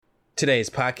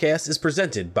Today's podcast is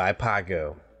presented by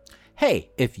Podgo. Hey,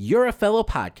 if you're a fellow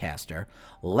podcaster,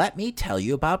 let me tell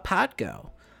you about Podgo.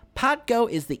 Podgo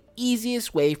is the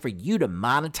easiest way for you to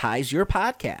monetize your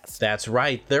podcast. That's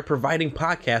right. They're providing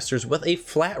podcasters with a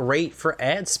flat rate for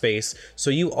ad space,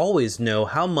 so you always know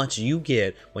how much you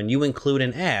get when you include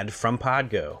an ad from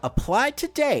Podgo. Apply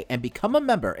today and become a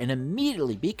member and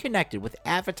immediately be connected with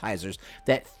advertisers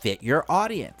that fit your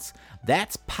audience.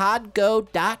 That's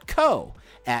podgo.co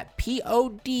at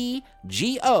podgo.co.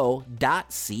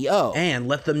 And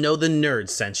let them know the nerds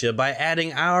sent you by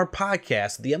adding our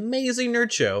podcast, The Amazing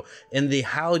Nerd Show, in the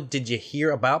How Did You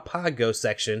Hear About Podgo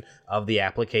section of the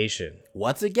application.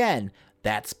 Once again,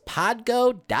 that's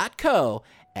podgo.co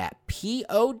at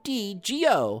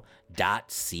podgo.co.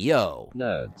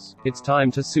 Nerds, it's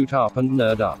time to suit up and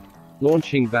nerd up.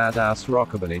 Launching badass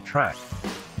rockabilly track.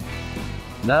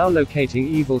 Now locating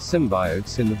evil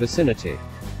symbiotes in the vicinity.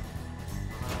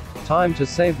 Time to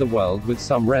save the world with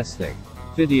some wrestling,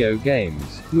 video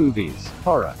games, movies,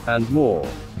 horror, and more.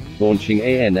 Launching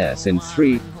ANS in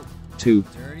 3, 2,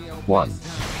 1.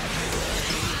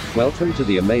 Welcome to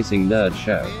the Amazing Nerd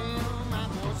Show.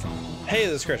 Hey,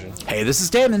 this is Christian. Hey, this is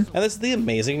Damon. And this is The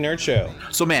Amazing Nerd Show.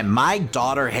 So, man, my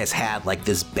daughter has had, like,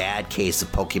 this bad case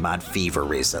of Pokemon fever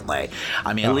recently.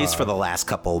 I mean, at least for the last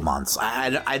couple of months.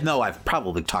 I know I've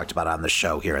probably talked about it on the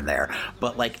show here and there,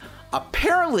 but, like,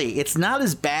 apparently it's not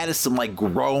as bad as some, like,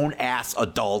 grown-ass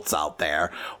adults out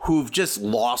there who've just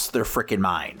lost their freaking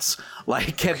minds.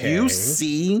 Like, have you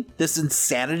seen this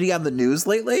insanity on the news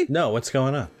lately? No, what's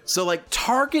going on? So, like,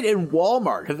 Target and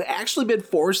Walmart have actually been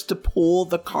forced to pull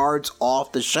the cards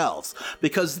off the shelves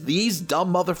because these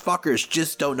dumb motherfuckers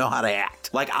just don't know how to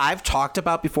act. Like, I've talked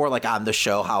about before, like, on the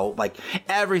show, how, like,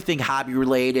 everything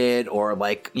hobby-related or,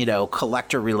 like, you know,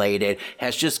 collector-related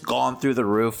has just gone through the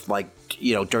roof, like,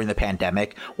 you know, during the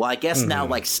pandemic. Well, I guess now,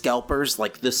 like, scalpers,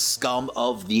 like the scum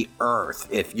of the earth,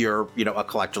 if you're, you know, a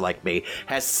collector like me,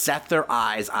 has set their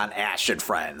eyes on Ash and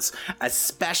Friends,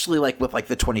 especially, like, with, like,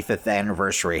 the 25th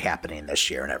anniversary happening this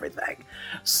year and everything.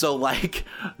 So, like,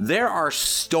 there are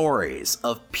stories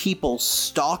of people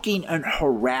stalking and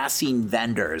harassing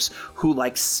vendors who,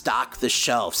 like, stock the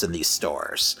shelves in these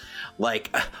stores.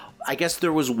 Like, I guess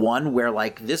there was one where,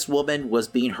 like, this woman was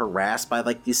being harassed by,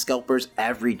 like, these scalpers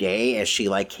every day as she,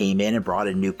 like, came in and brought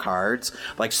in new cards.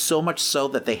 Like, so much so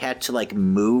that they had to, like,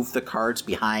 move the cards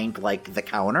behind, like, the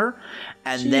counter.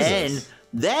 And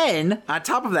then, on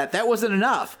top of that, that wasn't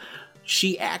enough.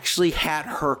 She actually had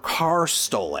her car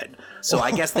stolen. So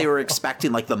I guess they were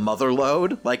expecting, like, the mother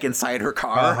load, like, inside her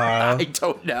car. I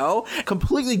don't know.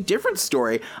 Completely different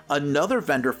story. Another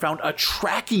vendor found a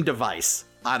tracking device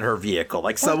on her vehicle.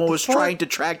 Like, someone was trying to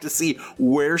track to see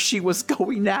where she was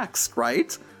going next,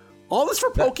 right? All this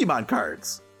for Pokemon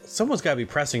cards. Someone's got to be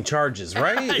pressing charges,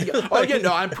 right? Oh, yeah,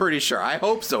 no, I'm pretty sure. I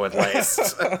hope so, at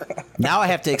least. Now I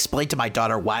have to explain to my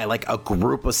daughter why, like, a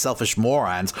group of selfish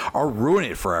morons are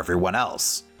ruining it for everyone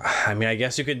else. I mean, I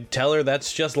guess you could tell her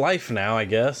that's just life now, I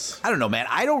guess. I don't know, man.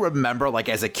 I don't remember, like,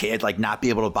 as a kid, like, not be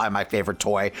able to buy my favorite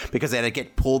toy because they had to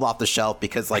get pulled off the shelf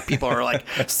because, like, people are, like,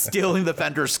 stealing the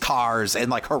vendors' cars and,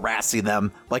 like, harassing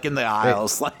them, like, in the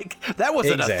aisles. Like, that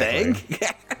wasn't a thing.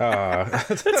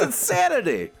 That's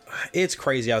insanity. It's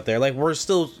crazy out there. Like, we're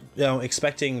still, you know,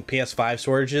 expecting PS5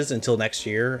 storages until next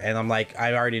year, and I'm like,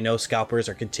 I already know scalpers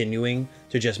are continuing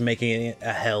to just making it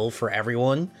a hell for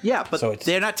everyone. Yeah, but so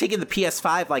they're not taking the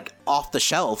PS5, like, off the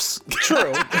shelves.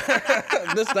 True.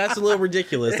 That's a little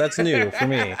ridiculous. That's new for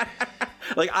me.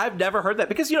 Like, I've never heard that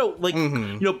because, you know, like,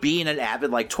 you know, being an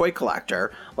avid, like, toy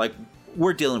collector, like,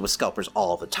 we're dealing with scalpers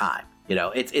all the time. You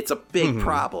know, it's a big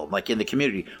problem, like, in the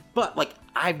community. But, like,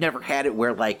 I've never had it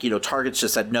where, like, you know, Target's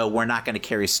just said, no, we're not going to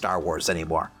carry Star Wars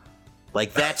anymore.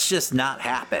 Like, that's just not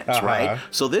happened, right?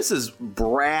 So this is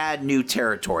brand new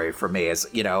territory for me as,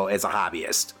 you know, as a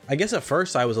hobbyist. I guess at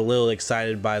first I was a little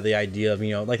excited by the idea of,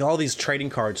 you know, like all these trading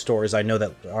card stores I know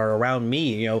that are around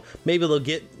me, you know, maybe they'll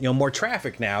get, you know, more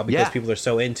traffic now because people are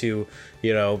so into,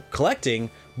 you know,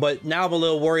 collecting. But now I'm a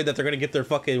little worried that they're going to get their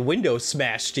fucking windows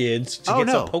smashed in to get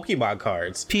some Pokemon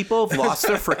cards. People have lost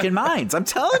their freaking minds. I'm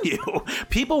telling you.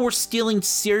 People were stealing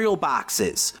cereal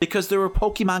boxes because there were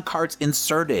Pokemon cards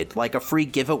inserted, like a free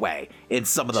giveaway in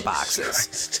some of the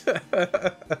boxes.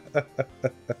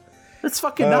 It's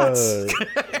fucking nuts.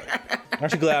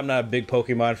 Aren't you glad I'm not a big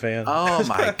Pokemon fan? Oh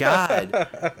my god.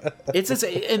 And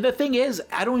the thing is,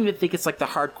 I don't even think it's like the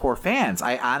hardcore fans.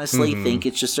 I honestly think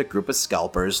it's just a group of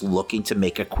scalpers looking to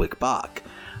make a quick buck.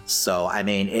 So, I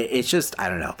mean, it's just, I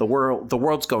don't know. The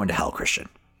world's going to hell, Christian.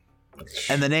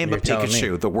 In the name of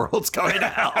Pikachu, the world's going to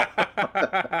hell.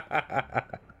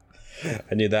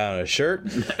 I need that on a shirt.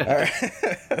 All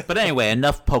right. But anyway,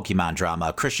 enough Pokemon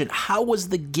drama. Christian, how was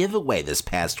the giveaway this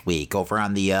past week over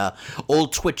on the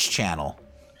old Twitch channel?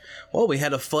 Well, we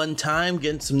had a fun time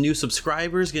getting some new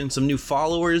subscribers, getting some new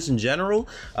followers in general.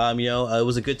 It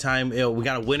was a good time. We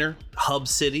got a winner, Hub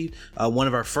City, one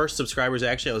of our first subscribers.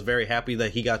 Actually, I was very happy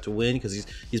that he got to win because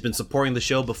he's been supporting the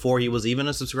show before he was even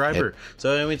a subscriber.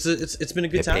 So I mean, it's been a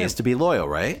good time. It pays to be loyal,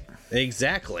 right?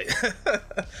 Exactly.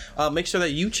 Make sure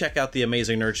that you check out the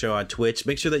Amazing Nerd Show on Twitch.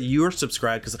 Make sure that you're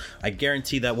subscribed because I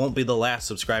guarantee that won't be the last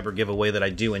subscriber giveaway that I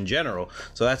do in general.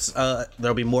 So that's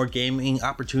there'll be more gaming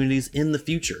opportunities in the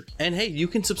future. And hey, you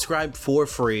can subscribe for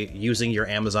free using your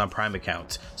Amazon Prime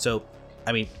account. So,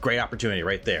 I mean, great opportunity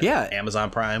right there. Yeah. Amazon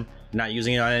Prime. Not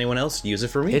using it on anyone else, use it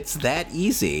for me. It's that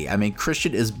easy. I mean,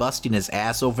 Christian is busting his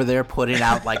ass over there, putting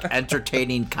out like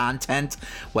entertaining content,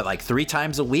 like 3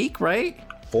 times a week, right?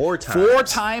 4 times. 4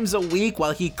 times a week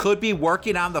while he could be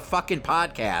working on the fucking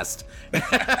podcast.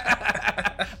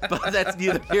 But that's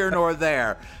neither here nor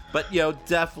there. But,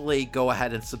 definitely go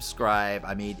ahead and subscribe.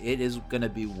 I mean, it is going to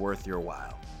be worth your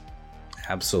while.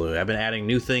 Absolutely. I've been adding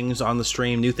new things on the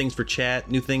stream, new things for chat,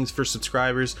 new things for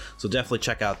subscribers. So definitely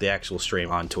check out the actual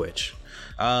stream on Twitch.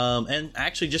 And I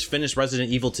actually just finished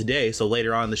Resident Evil today, so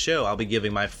later on in the show, I'll be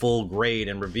giving my full grade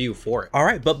and review for it. All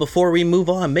right, but before we move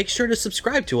on, make sure to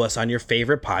subscribe to us on your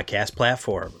favorite podcast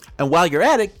platform. And while you're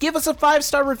at it, give us a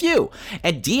 5-star review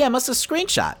and DM us a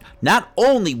screenshot. Not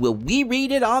only will we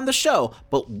read it on the show,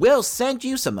 but we'll send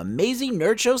you some amazing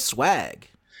Nerd Show swag.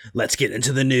 Let's get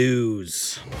into the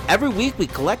news. Every week, we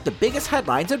collect the biggest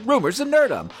headlines and rumors of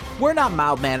nerdom. We're not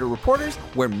mild-mannered reporters.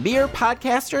 We're mere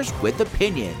podcasters with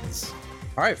opinions.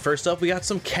 All right, first up, we got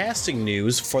some casting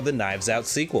news for the Knives Out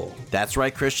sequel. That's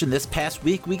right, Christian. This past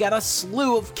week, we got a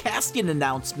slew of casting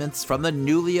announcements from the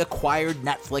newly acquired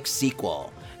Netflix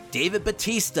sequel. David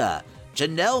Bautista,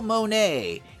 Janelle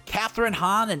Monáe, Catherine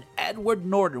Hahn, and Edward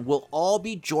Norton will all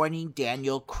be joining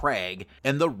Daniel Craig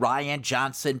in the Rian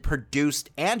Johnson produced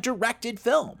and directed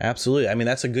film. Absolutely. I mean,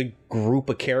 that's a good group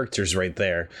of characters right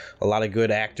there. A lot of good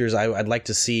actors. I'd like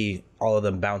to see all of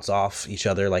them bounce off each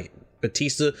other. Like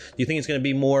Bautista, do you think it's going to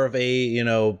be more of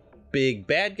a, big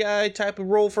bad guy type of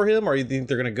role for him? Or do you think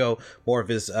they're going to go more of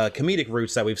his comedic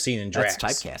roots that we've seen in Drax?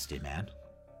 That's typecasting, man.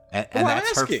 And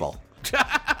that's hurtful.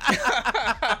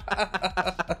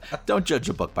 Don't judge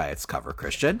a book by its cover,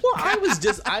 Christian. Well, I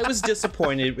was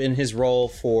disappointed in his role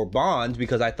for Bond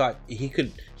because I thought he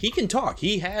can talk.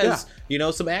 He has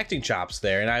some acting chops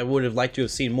there, and I would have liked to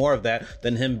have seen more of that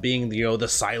than him being the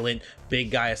silent big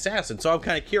guy assassin. So I'm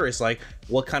kind of curious, like,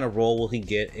 what kind of role will he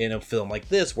get in a film like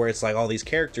this, where it's like all these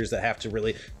characters that have to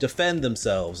really defend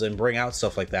themselves and bring out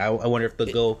stuff like that. I wonder if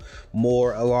they'll go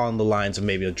more along the lines of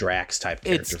maybe a Drax type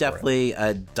character. It's definitely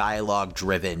a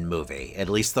dialogue-driven movie. At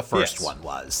least the first one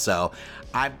was. So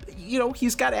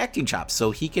he's got acting chops,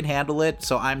 so he can handle it.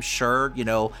 So I'm sure,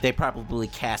 they probably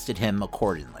casted him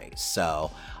accordingly. So,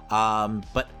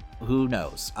 but who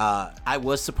knows? I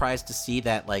was surprised to see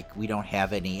that, we don't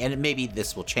have any, and maybe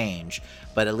this will change,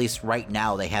 but at least right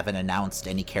now they haven't announced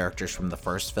any characters from the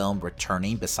first film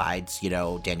returning besides,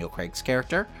 Daniel Craig's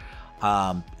character.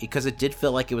 Because it did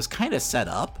feel like it was kind of set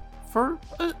up for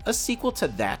a sequel to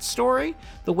that story,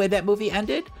 the way that movie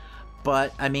ended.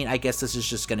 But, I mean, I guess this is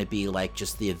just going to be,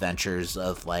 just the adventures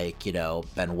of,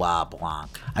 Benoit Blanc.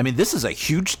 I mean, this is a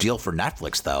huge deal for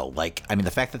Netflix, though.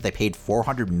 The fact that they paid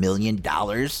 $400 million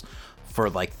for,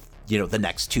 the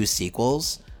next 2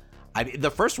 sequels. I mean,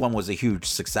 the first one was a huge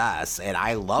success, and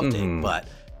I loved it, but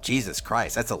Jesus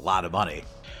Christ, that's a lot of money.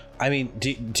 I mean,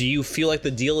 do you feel like the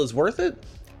deal is worth it?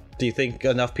 Do you think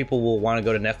enough people will want to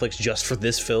go to Netflix just for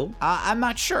this film? I'm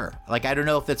not sure. I don't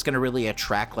know if that's going to really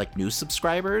attract, new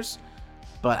subscribers.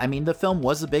 But, I mean, the film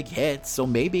was a big hit, so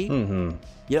maybe.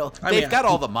 They've got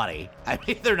all the money. I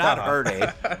mean, they're not hurting.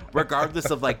 Regardless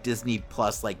of, Disney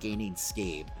Plus, gaining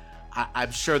steam.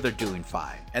 I'm sure they're doing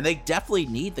fine. And they definitely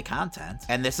need the content.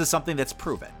 And this is something that's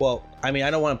proven. Well, I mean, I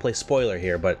don't want to play spoiler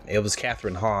here, but it was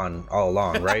Catherine Hahn all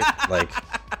along, right?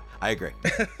 I agree.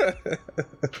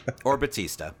 Or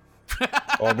Bautista.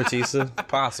 Or Bautista?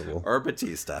 Possible. Or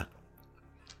Bautista.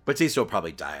 Bautista will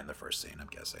probably die in the first scene, I'm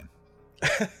guessing.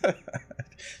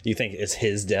 Do you think it's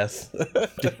his death?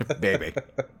 Maybe.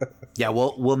 Yeah,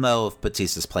 we'll know if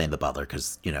Bautista's playing the butler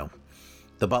because,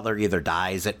 the butler either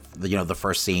dies at, the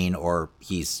first scene or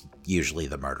he's usually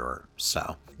the murderer.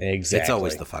 So exactly. It's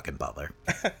always the fucking butler.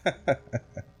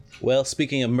 Well,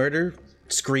 speaking of murder,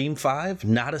 Scream 5,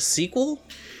 not a sequel?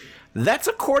 That's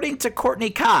according to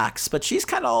Courtney Cox, but she's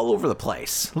kind of all over the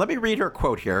place. Let me read her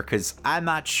quote here, because I'm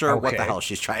not sure what the hell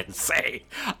she's trying to say.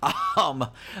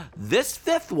 This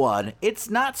 5th one, it's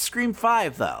not Scream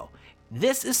 5, though.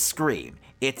 This is Scream.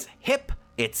 It's hip,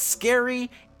 it's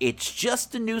scary, it's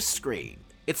just a new Scream.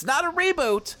 It's not a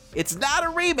reboot, it's not a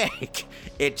remake,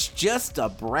 it's just a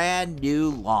brand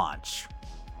new launch.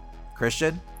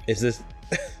 Christian? Is this...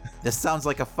 This sounds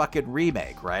like a fucking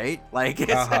remake, right? Like,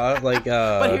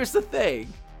 But here's the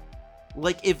thing.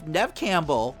 Like, if Neve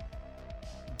Campbell,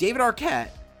 David Arquette,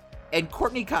 and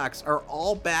Courtney Cox are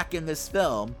all back in this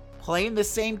film, playing the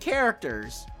same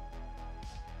characters,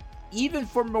 even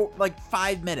for like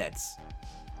 5 minutes,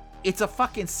 it's a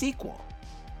fucking sequel.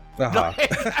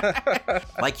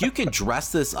 Like, you can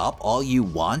dress this up all you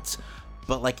want,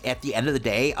 but like at the end of the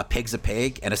day, a pig's a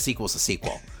pig and a sequel's a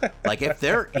sequel. Like, if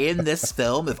they're in this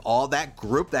film, if all that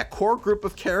core group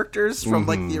of characters from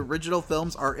like the original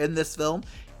films are in this film,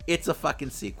 it's a fucking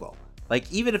sequel. Like,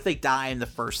 even if they die in the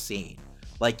first scene,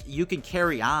 like, you can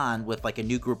carry on with like a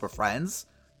new group of friends,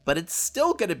 but it's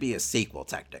still going to be a sequel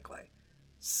technically.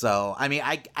 So, I mean,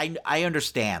 I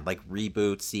understand, like,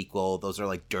 reboot, sequel, those are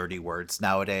like dirty words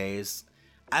nowadays.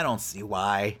 I don't see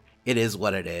why. It is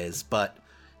what it is, but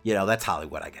you know, that's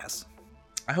Hollywood, I guess.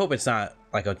 I hope it's not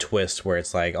like a twist where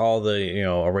it's like all the, you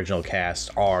know, original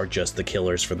cast are just the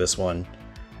killers for this one.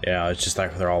 You know, it's just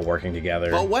like they're all working together.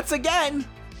 But once again,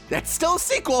 that's still a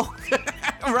sequel,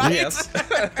 right? Yes.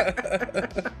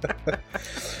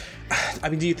 I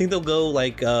mean, do you think they'll go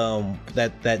like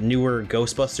that newer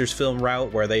Ghostbusters film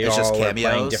route where they it's all just are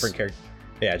cameos? playing different characters?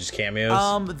 Yeah, just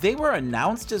cameos. They were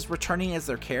announced as returning as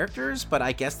their characters, but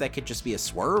I guess that could just be a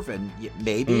swerve, and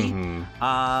maybe.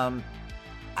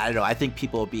 I don't know. I think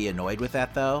people will be annoyed with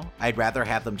that, though. I'd rather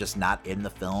have them just not in the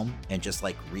film and just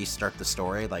like restart the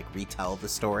story, like retell the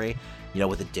story, you know,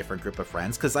 with a different group of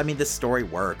friends. Because I mean, this story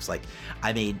works. Like,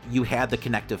 I mean, you had the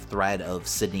connective thread of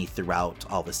Sydney throughout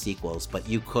all the sequels, but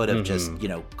you could have just, you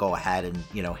know, go ahead and,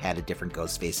 you know, had a different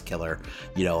Ghostface killer,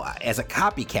 you know, as a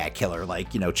copycat killer,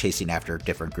 like, you know, chasing after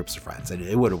different groups of friends, and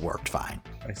it would have worked fine.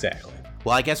 Exactly.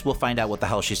 Well, I guess we'll find out what the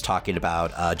hell she's talking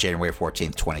about January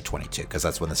 14th, 2022, because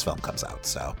that's when this film comes out.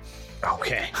 So,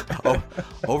 okay.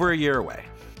 Over a year away.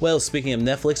 Well, speaking of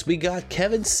Netflix, we got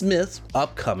Kevin Smith's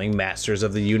upcoming Masters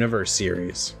of the Universe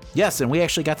series. Yes, and we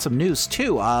actually got some news,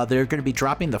 too. They're going to be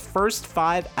dropping the first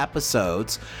 5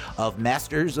 episodes of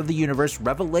Masters of the Universe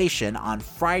Revelation on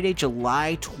Friday,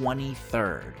 July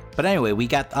 23rd. But anyway, we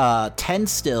got 10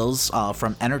 stills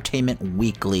from Entertainment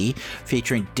Weekly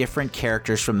featuring different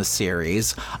characters from the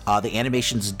series. The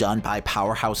animation's done by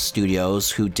Powerhouse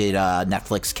Studios, who did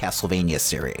Netflix Castlevania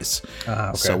series.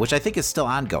 Okay. So, which I think is still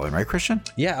ongoing, right, Christian?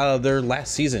 Yeah, their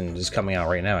last season is coming out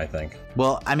right now, I think.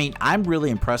 Well, I mean, I'm really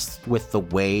impressed with the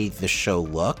way the show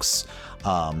looks.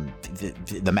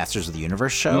 The Masters of the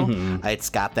Universe show. It's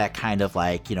got that kind of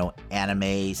like, you know,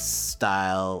 anime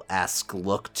style-esque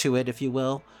look to it, if you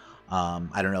will.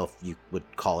 I don't know if you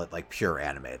would call it like pure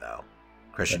anime, though.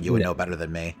 Christian, you would know better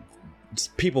than me.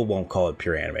 People won't call it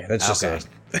pure anime. That's just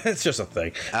it's just a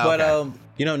thing. Okay. But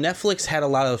you know, Netflix had a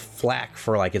lot of flack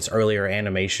for like its earlier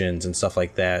animations and stuff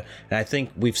like that, and I think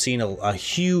we've seen a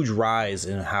huge rise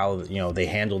in how, you know, they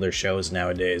handle their shows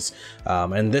nowadays.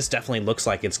 And this definitely looks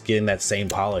like it's getting that same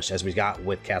polish as we got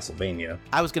with Castlevania.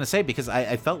 I was going to say, because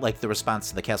I felt like the response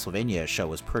to the Castlevania show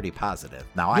was pretty positive.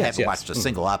 Now, I haven't watched a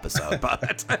single episode,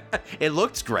 but it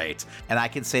looked great. And I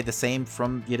can say the same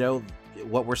from, you know,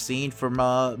 what we're seeing from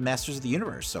Masters of the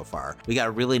Universe so far. We got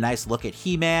a really nice look at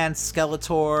He-Man,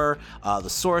 Skeletor, the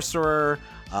Sorcerer,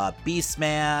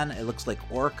 Beastman. It looks like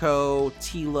Orko,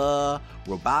 Tila,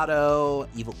 Roboto,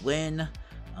 Evil Lyn,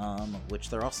 which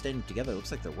they're all standing together. It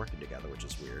looks like they're working together, which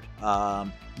is weird.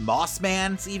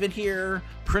 Mossman's even here,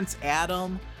 Prince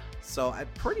Adam. So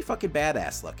pretty fucking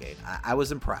badass looking. I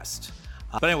was impressed.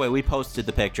 But anyway, we posted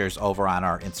the pictures over on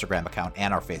our Instagram account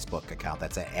and our Facebook account.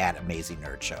 That's at Amazing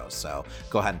Nerd Show. So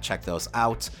go ahead and check those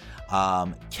out.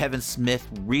 Kevin Smith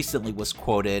recently was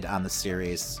quoted on the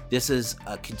series. This is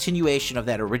a continuation of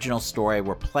that original story.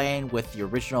 We're playing with the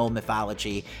original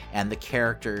mythology and the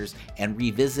characters and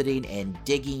revisiting and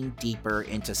digging deeper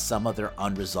into some of their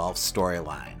unresolved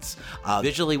storylines.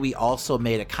 Visually, we also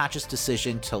made a conscious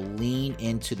decision to lean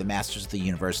into the Masters of the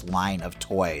Universe line of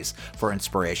toys for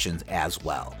inspirations as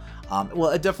well. Well,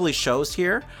 it definitely shows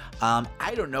here.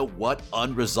 I don't know what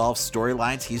unresolved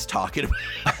storylines he's talking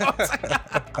about,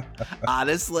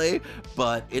 honestly,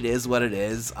 but it is what it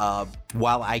is.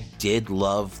 While I did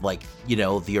love, like, you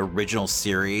know, the original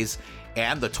series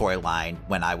and the toy line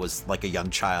when I was like a young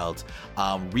child,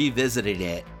 revisiting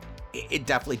it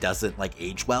definitely doesn't like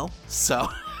age well. So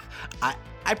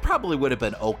I I probably would have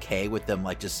been okay with them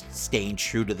like just staying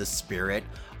true to the spirit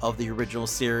of the original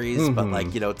series, but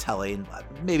like, you know, telling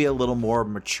maybe a little more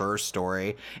mature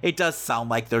story. It does sound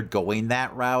like they're going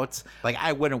that route. Like,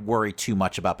 I wouldn't worry too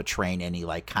much about betraying any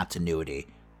like continuity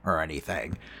or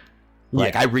anything.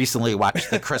 Like, I recently watched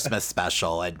the Christmas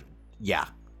special, and yeah,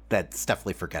 that's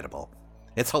definitely forgettable.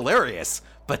 It's hilarious,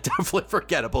 but definitely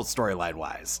forgettable storyline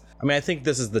wise. I mean, I think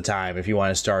this is the time if you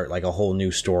want to start like a whole new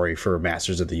story for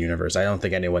Masters of the Universe. I don't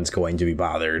think anyone's going to be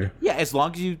bothered. Yeah, as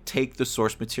long as you take the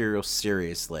source material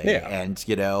seriously and,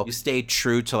 you know, you stay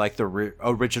true to like the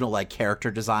original like character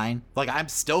design. Like, I'm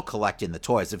still collecting the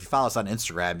toys. If you follow us on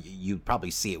Instagram, you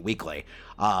probably see it weekly.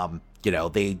 You know,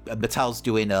 Mattel's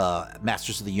doing a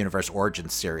Masters of the Universe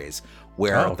Origins series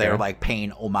where they're like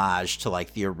paying homage to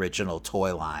like the original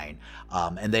toy line,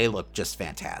 and they look just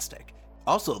fantastic.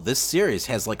 Also, this series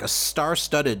has like a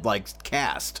star-studded like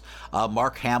cast.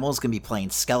 Mark Hamill's gonna be playing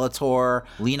Skeletor.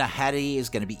 Lena Headey is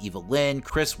gonna be Evelyn.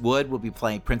 Chris Wood will be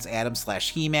playing Prince Adam /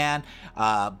 He-Man.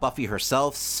 Buffy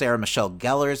herself, Sarah Michelle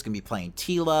Gellar, is gonna be playing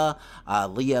Teela.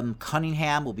 Liam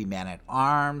Cunningham will be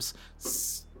Man-at-Arms.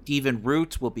 Stephen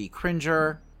Root will be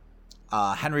Cringer.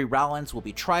 Henry Rollins will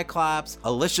be Triclops.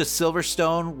 Alicia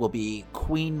Silverstone will be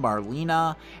Queen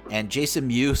Marlena. And Jason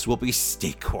Mewes will be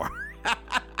Stakor.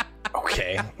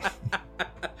 Okay.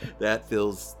 That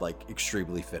feels like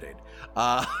extremely fitting.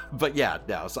 But yeah,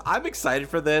 no. So I'm excited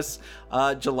for this.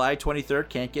 July 23rd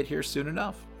can't get here soon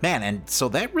enough. Man, and so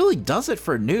that really does it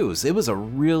for news. It was a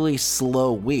really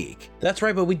slow week. That's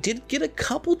right, but we did get a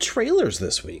couple trailers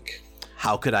this week.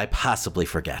 How could I possibly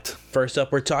forget? First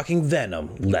up, we're talking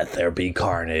Venom. Let there be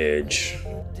carnage.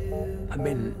 I've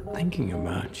been thinking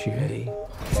about you, Eddie.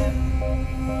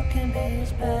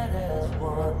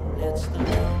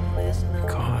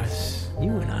 Because you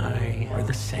and I are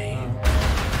the same.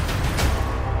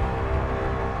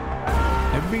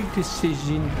 Every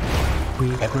decision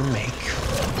we ever make.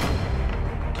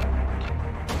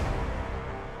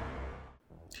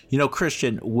 You know,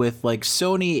 Christian, with like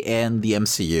Sony and the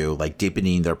MCU like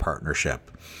deepening their partnership,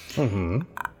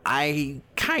 I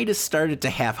kind of started to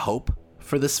have hope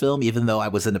for this film, even though I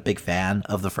wasn't a big fan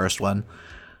of the first one.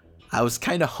 I was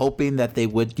kind of hoping that they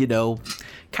would, you know,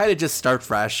 kind of just start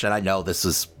fresh. And I know this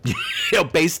is, you know,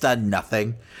 based on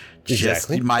nothing, just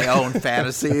my own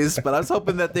fantasies. But I was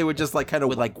hoping that they would just like kind of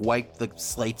like wipe the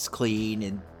slates clean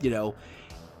and, you know,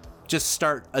 just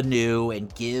start anew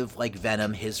and give like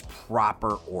Venom his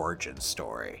proper origin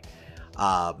story.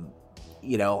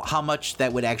 You know, how much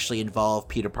that would actually involve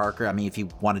Peter Parker. I mean, if you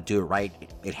want to do it right,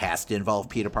 it has to involve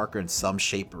Peter Parker in some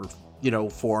shape or, you know,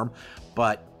 form.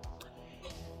 But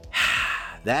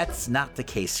that's not the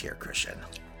case here, Christian.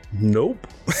 Nope.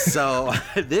 So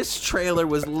this trailer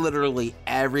was literally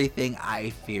everything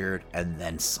I feared and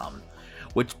then some,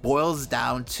 which boils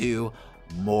down to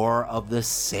more of the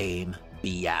same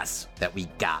BS that we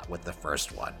got with the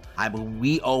first one. I mean,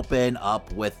 we open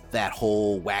up with that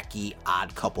whole wacky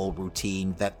odd couple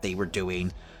routine that they were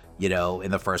doing, you know,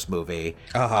 in the first movie.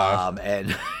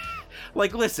 And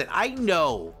like, listen, I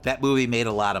know that movie made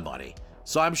a lot of money,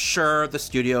 so I'm sure the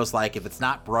studio's like, if it's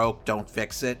not broke, don't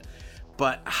fix it.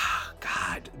 But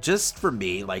God, just for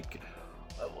me, like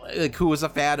who was a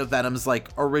fan of Venom's like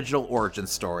original origin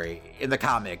story in the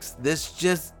comics, this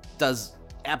just does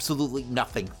absolutely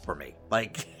nothing for me.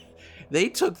 Like, they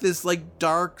took this like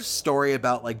dark story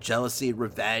about like jealousy and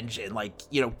revenge and like,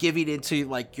 you know, giving into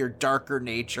like your darker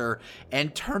nature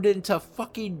and turned it into a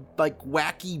fucking like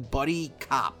wacky buddy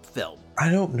cop film. I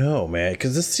don't know, man,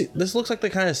 because this looks like the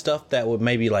kind of stuff that would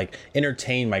maybe like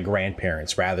entertain my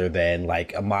grandparents rather than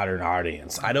like a modern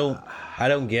audience. I don't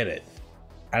get it.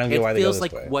 I don't get why they go this way.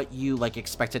 It feels like what you like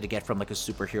expected to get from like a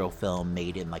superhero film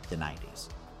made in like the 90s.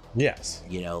 Yes.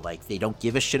 You know, like they don't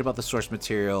give a shit about the source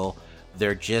material.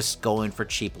 They're just going for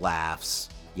cheap laughs,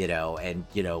 you know, and,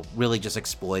 you know, really just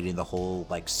exploiting the whole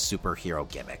like superhero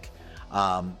gimmick.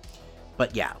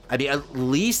 But yeah, I mean, at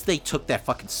least they took that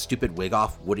fucking stupid wig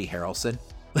off Woody Harrelson.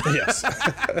 Yes.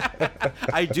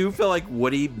 I do feel like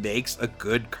Woody makes a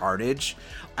good Carnage.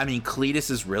 I mean,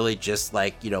 Cletus is really just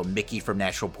like, you know, Mickey from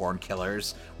Natural Born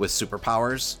Killers with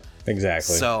superpowers.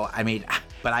 Exactly. So, I mean,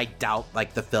 but I doubt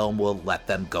like the film will let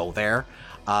them go there.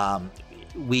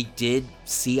 We did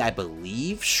see, I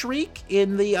believe, Shriek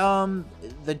in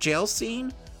the jail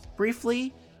scene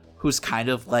briefly, who's kind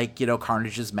of like, you know,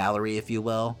 Carnage's Mallory, if you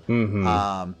will.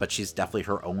 But she's definitely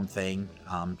her own thing.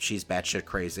 She's batshit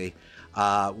crazy.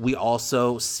 We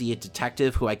also see a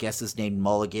detective who I guess is named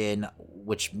Mulligan,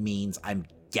 which means I'm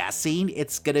guessing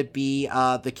it's gonna be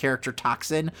the character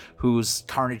Toxin, who's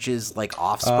Carnage's like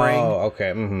offspring. Oh,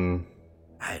 okay.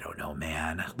 I don't know,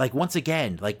 man. Like, once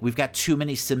again, like, we've got too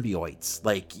many symbiotes.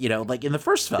 Like, you know, like in the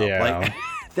first film, like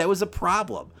that was a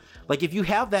problem. Like, if you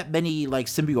have that many like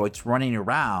symbiotes running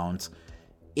around,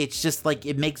 it's just like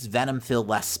it makes Venom feel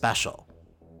less special,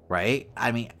 right?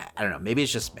 I mean, I don't know. Maybe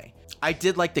it's just me. I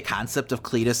did like the concept of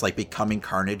Cletus like becoming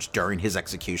Carnage during his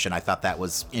execution. I thought that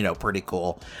was, you know, pretty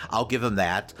cool. I'll give him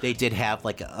that. They did have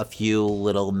like a few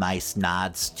little nice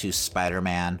nods to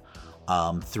Spider-Man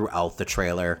throughout the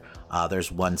trailer.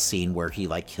 There's one scene where he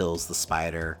like kills the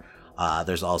spider.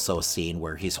 There's also a scene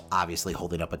where he's obviously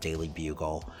holding up a Daily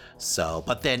Bugle. So,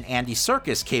 but then Andy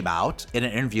Serkis came out in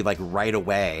an interview like right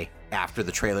away after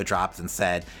the trailer dropped and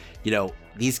said, you know,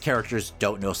 these characters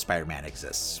don't know Spider-Man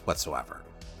exists whatsoever.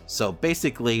 So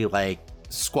basically like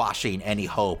squashing any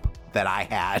hope that I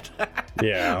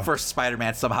had for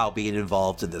Spider-Man somehow being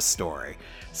involved in this story.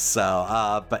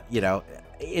 So, but you know,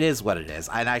 it is what it is.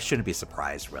 And I shouldn't be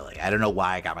surprised, really. I don't know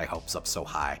why I got my hopes up so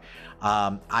high.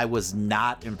 I was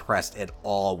not impressed at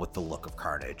all with the look of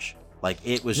Carnage. Like,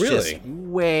 it was just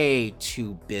way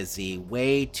too busy,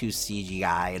 way too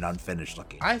CGI and unfinished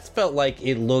looking. I felt like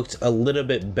it looked a little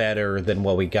bit better than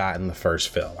what we got in the first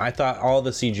film. I thought all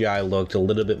the CGI looked a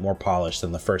little bit more polished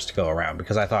than the first go around,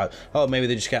 because I thought, oh, maybe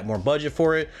they just got more budget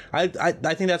for it. I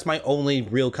think that's my only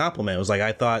real compliment. It was like,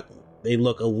 I thought they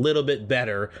look a little bit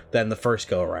better than the first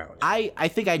go around. I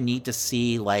think I need to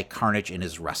see like Carnage in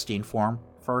his resting form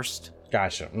first.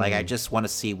 Gotcha. Mm-hmm. Like, I just want to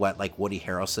see what like Woody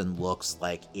Harrelson looks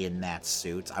like in that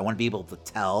suit. I want to be able to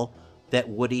tell that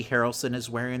Woody Harrelson is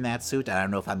wearing that suit. I don't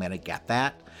know if I'm going to get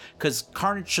that, because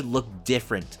Carnage should look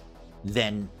different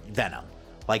than Venom,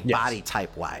 like body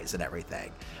type wise and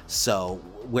everything. So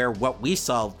where what we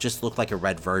saw just looked like a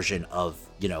red version of,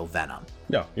 you know, Venom.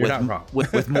 No, you're not wrong.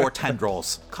 with more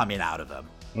tendrils coming out of him.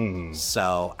 Mm-hmm.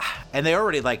 So, and they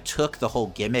already like took the whole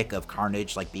gimmick of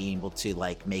Carnage like being able to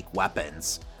like make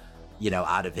weapons, you know,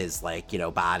 out of his like, you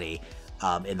know, body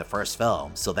in the first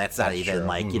film. So that's not even true.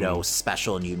 Like, you know,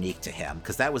 special and unique to him,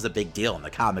 because that was a big deal in the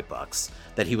comic books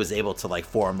that he was able to like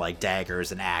form like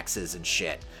daggers and axes and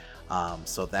shit.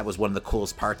 So that was one of the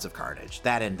coolest parts of Carnage.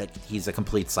 That, and that he's a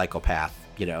complete psychopath,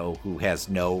 you know, who has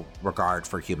no regard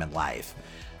for human life.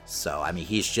 So, I mean,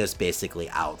 he's just basically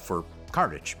out for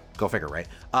Carnage. Go figure, right?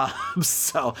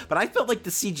 So, but I felt like the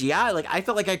CGI, like, I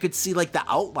felt like I could see, like, the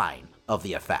outline of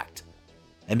the effect.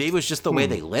 And maybe it was just the way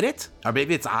they lit it. Or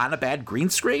maybe it's on a bad green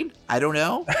screen. I don't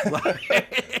know.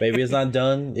 Maybe it's not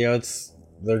done. You know,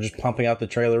 they're just pumping out the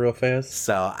trailer real fast.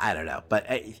 So, I don't know. But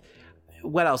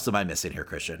what else am I missing here,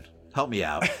 Christian? Help me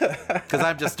out. Because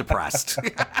I'm just depressed.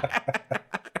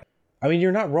 I mean,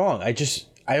 you're not wrong.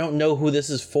 I don't know who this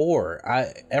is for.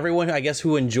 Everyone, I guess,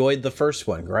 who enjoyed the first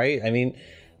one, right? I mean,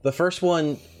 the first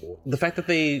one, the fact that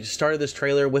they started this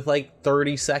trailer with like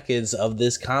 30 seconds of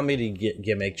this comedy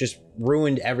gimmick just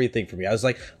ruined everything for me. I was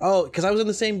like, oh, because I was in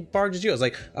the same barge as you. I was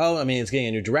like, oh, I mean, it's getting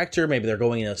a new director. Maybe they're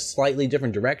going in a slightly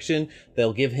different direction.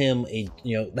 They'll give him a,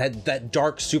 you know, that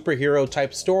dark superhero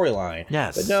type storyline.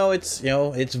 Yes. But no, it's, you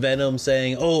know, it's Venom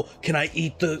saying, oh, can I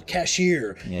eat the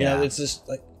cashier? Yeah. You know, it's just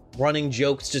like running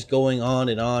jokes just going on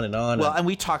and on and on. Well, and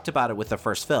we talked about it with the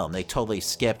first film. They totally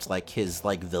skipped like his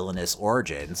like villainous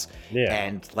origins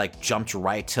and like jumped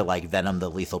right to like Venom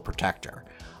the Lethal Protector.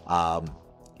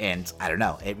 And I don't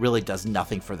know, it really does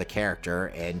nothing for the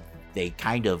character, and they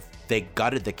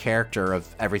gutted the character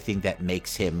of everything that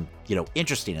makes him, you know,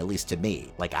 interesting, at least to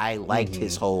me. Like, I liked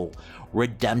his whole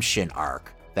redemption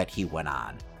arc that he went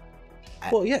on.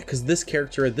 Well, yeah, because this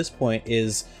character at this point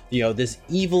is, you know, this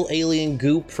evil alien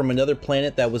goop from another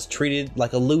planet that was treated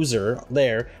like a loser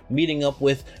there, meeting up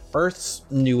with Earth's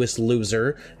newest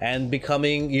loser and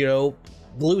becoming, you know,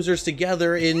 losers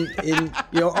together in you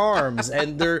know, arms,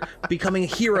 and they're becoming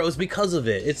heroes because of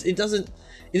it. It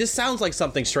just sounds like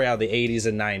something straight out of the 80s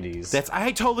and 90s.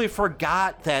 I totally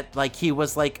forgot that, like, he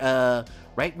was like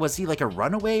right? Was he like a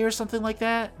runaway or something like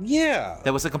that? Yeah.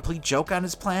 That was a complete joke on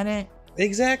his planet?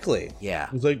 Exactly. Yeah.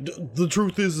 It's like, the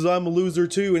truth is I'm a loser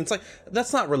too. And it's like,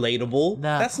 that's not relatable.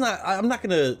 No. I'm not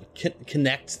going to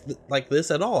connect like this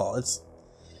at all.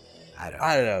 I don't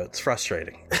know. It's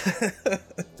frustrating.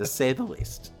 To say the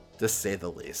least.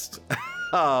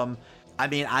 I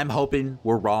mean, I'm hoping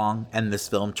we're wrong and this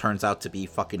film turns out to be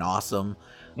fucking awesome.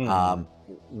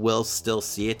 We'll still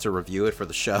see it to review it for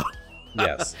the show.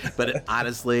 Yes. But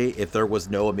honestly, if there was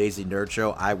no Amazing Nerd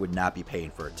Show, I would not be paying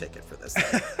for a ticket for this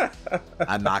thing.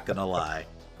 I'm not going to lie.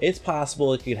 It's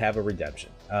possible it could have a redemption.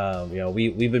 You know,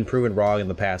 we've been proven wrong in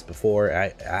the past before.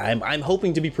 I'm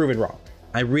hoping to be proven wrong.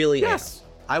 I really am.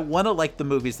 I want to like the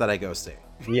movies that I go see.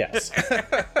 Yes.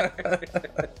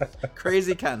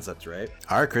 Crazy concept, right?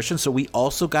 All right, Christian. So we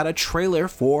also got a trailer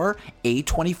for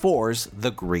A24's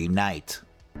The Green Knight.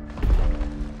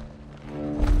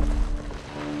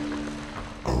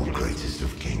 O greatest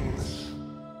of kings,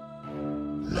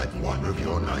 let one of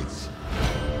your knights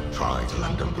try to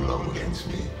land a blow against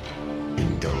me.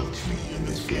 Indulge me in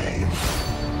this game.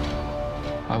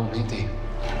 I will meet thee.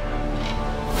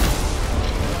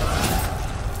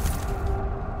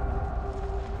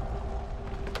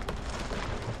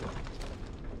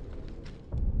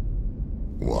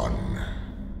 One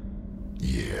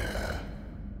year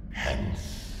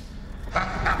hence.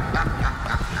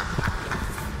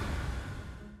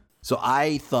 So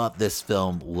I thought this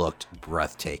film looked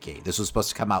breathtaking. This was supposed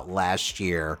to come out last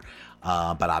year,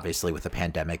 but obviously with the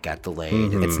pandemic got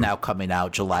delayed. It's now coming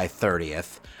out July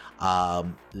 30th.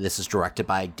 This is directed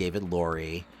by David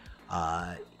Lowery.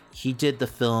 He did the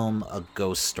film A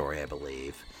Ghost Story, I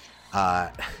believe.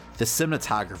 The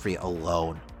cinematography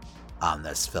alone on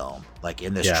this film, like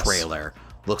in this trailer,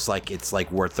 looks like it's like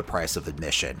worth the price of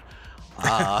admission.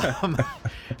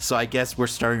 So I guess we're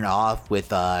starting off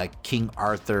with King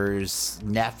Arthur's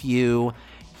nephew.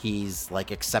 He's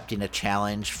like accepting a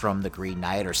challenge from the Green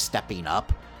Knight, or stepping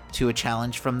up to a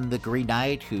challenge from the Green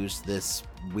Knight, who's this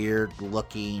weird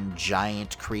looking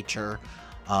giant creature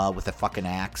with a fucking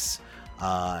axe.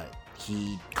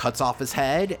 He cuts off his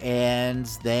head, and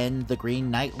then the Green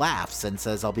Knight laughs and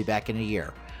says, "I'll be back in a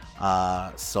year."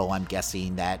 So I'm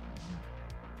guessing that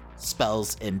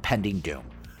spells impending doom.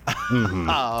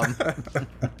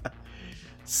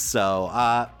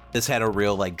 So this had a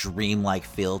real like dream-like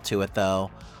feel to it, though.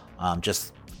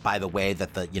 Just by the way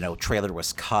that the trailer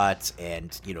was cut, and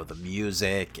the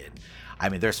music, and I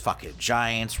mean there's fucking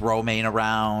giants roaming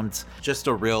around. Just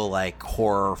a real like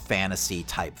horror fantasy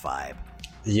type vibe.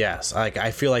 Yes, like I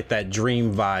feel like that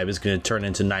dream vibe is going to turn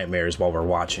into nightmares while we're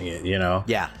watching it.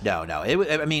 Yeah. No.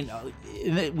 I mean,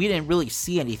 we didn't really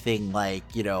see anything like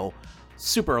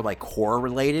super like horror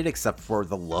related, except for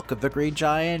the look of the Green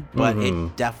Giant, but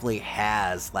it definitely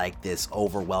has like this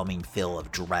overwhelming feel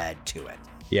of dread to it.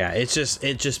 Yeah, it's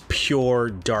just pure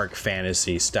dark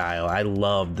fantasy style. I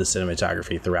love the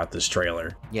cinematography throughout this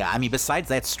trailer. Yeah, I mean, besides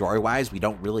that, story-wise, we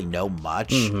don't really know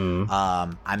much.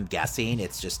 I'm guessing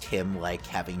it's just him like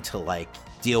having to like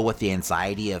deal with the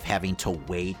anxiety of having to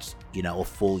wait, a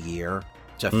full year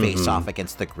to face off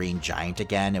against the Green Giant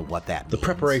again, and what that means. The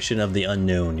preparation of the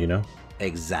unknown,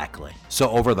 Exactly.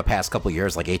 So over the past couple of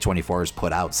years, like A24 has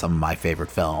put out some of my favorite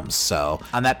films. So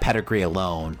on that pedigree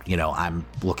alone, I'm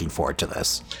looking forward to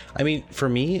this. I mean, for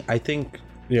me, I think,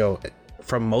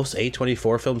 from most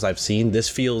A24 films I've seen, this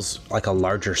feels like a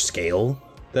larger scale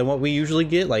than what we usually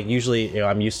get. Like usually,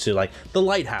 I'm used to like The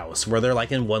Lighthouse, where they're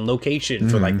like in one location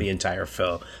for like the entire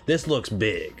film. This looks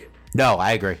big. No,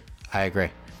 I agree.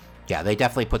 Yeah, they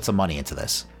definitely put some money into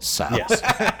this. So, yes.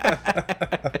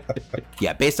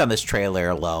 Yeah, based on this trailer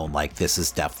alone, like this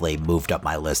has definitely moved up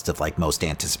my list of like most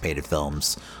anticipated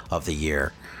films of the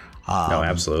year. No,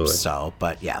 absolutely. So,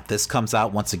 but yeah, this comes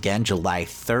out once again July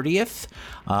 30th,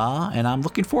 and I'm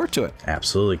looking forward to it.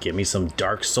 Absolutely. Give me some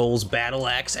Dark Souls battle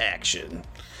axe action.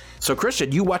 So,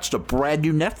 Christian, you watched a brand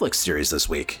new Netflix series this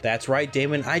week. That's right,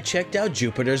 Damon. I checked out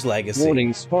Jupiter's Legacy.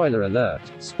 Warning, spoiler alert.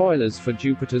 Spoilers for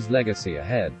Jupiter's Legacy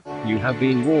ahead. You have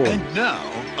been warned. And now,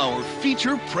 our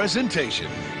feature presentation.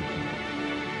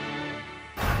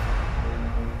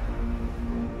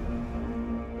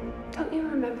 Don't you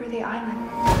remember the island?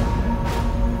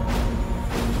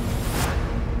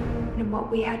 And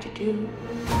what we had to do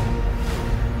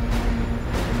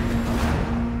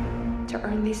to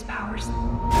earn these powers?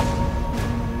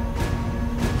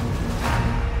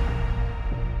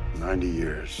 90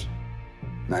 years.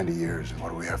 90 years, and what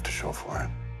do we have to show for it?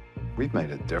 We've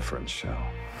made a difference, Shell.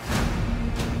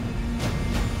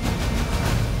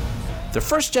 The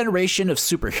first generation of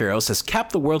superheroes has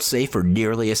kept the world safe for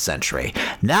nearly a century.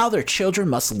 Now their children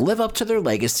must live up to their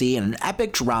legacy in an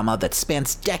epic drama that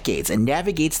spans decades and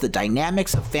navigates the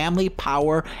dynamics of family,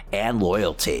 power, and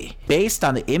loyalty. Based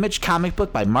on the Image comic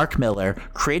book by Mark Miller,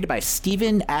 created by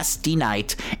Stephen S. D.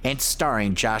 Knight, and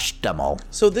starring Josh Duhamel.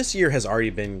 So this year has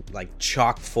already been like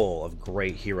chock full of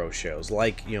great hero shows,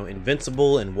 like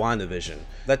Invincible and WandaVision,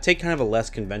 that take kind of a less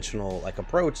conventional like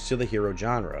approach to the hero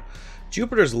genre.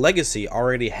 Jupiter's Legacy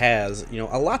already has,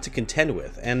 a lot to contend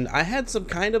with, and I had some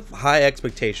kind of high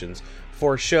expectations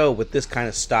for a show with this kind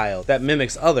of style that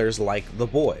mimics others like The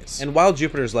Boys. And while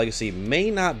Jupiter's Legacy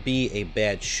may not be a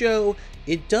bad show,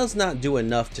 it does not do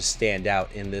enough to stand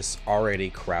out in this already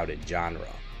crowded genre.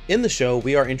 In the show,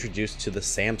 we are introduced to the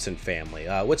Samson family,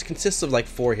 which consists of like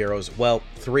 4 heroes, well,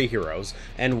 3 heroes,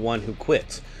 and 1 who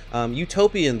quits.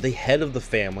 Utopian, the head of the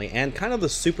family and kind of the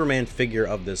Superman figure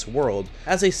of this world,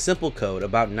 has a simple code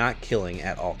about not killing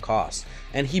at all costs,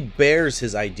 and he bears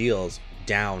his ideals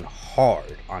down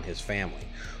hard on his family.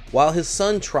 While his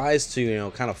son tries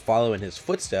to, kind of follow in his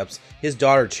footsteps, his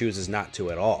daughter chooses not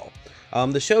to at all.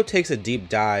 The show takes a deep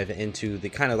dive into the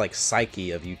kind of like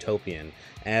psyche of Utopian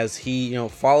as he,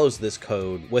 follows this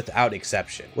code without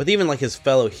exception, with even like his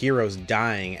fellow heroes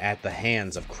dying at the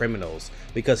hands of criminals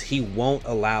because he won't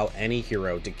allow any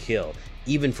hero to kill,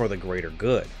 even for the greater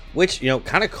good, which,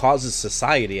 kind of causes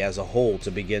society as a whole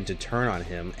to begin to turn on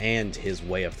him and his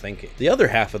way of thinking. The other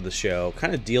half of the show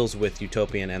kind of deals with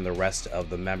Utopian and the rest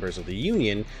of the members of the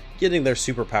Union getting their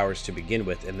superpowers to begin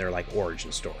with in their like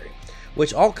origin story,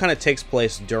 which all kind of takes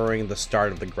place during the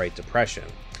start of the Great Depression.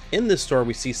 In this story,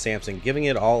 we see Samson giving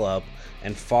it all up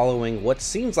and following what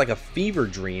seems like a fever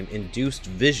dream induced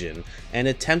vision and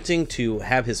attempting to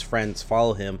have his friends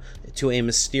follow him to a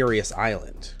mysterious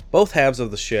island. Both halves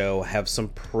of the show have some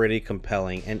pretty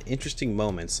compelling and interesting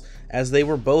moments as they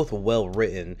were both well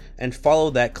written and follow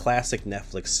that classic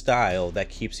Netflix style that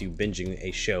keeps you binging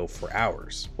a show for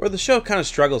hours. Where the show kind of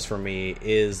struggles for me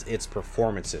is its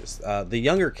performances. The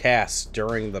younger casts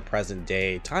during the present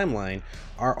day timeline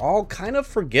are all kind of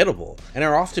forgettable and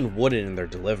are often wooden in their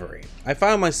delivery. I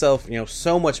found myself,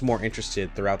 so much more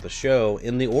interested throughout the show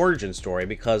in the origin story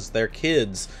because their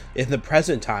kids in the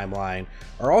present timeline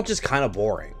are all just kind of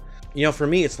boring. For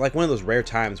me, it's like one of those rare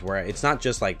times where it's not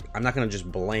just like, I'm not going to just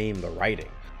blame the writing.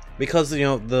 Because,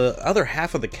 the other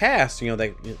half of the cast,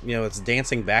 it's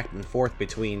dancing back and forth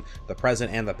between the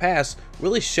present and the past,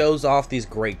 really shows off these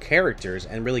great characters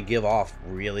and really give off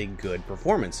really good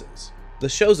performances. The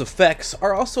show's effects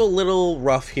are also a little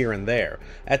rough here and there.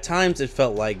 At times it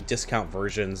felt like discount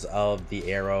versions of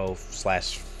the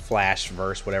Arrow/Flash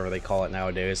verse, whatever they call it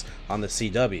nowadays, on the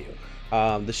CW.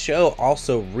 The show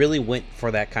also really went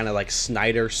for that kind of like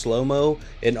Snyder slow-mo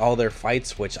in all their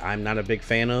fights, which I'm not a big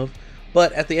fan of.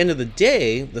 But at the end of the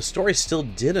day, the story still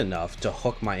did enough to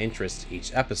hook my interest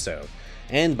each episode.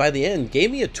 And by the end, gave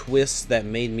me a twist that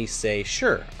made me say,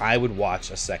 sure, I would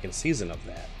watch a second season of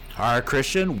that. All right,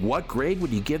 Christian, what grade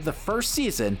would you give the first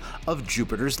season of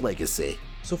Jupiter's Legacy?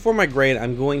 So for my grade,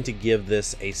 I'm going to give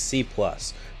this a C+.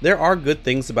 There are good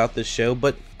things about this show,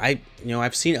 but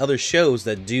I've seen other shows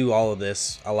that do all of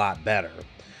this a lot better.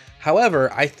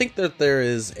 However, I think that there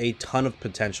is a ton of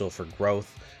potential for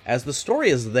growth. As the story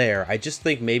is there, I just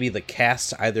think maybe the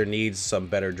cast either needs some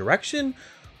better direction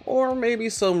or maybe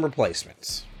some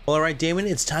replacements. Well, all right, Damon,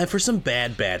 it's time for some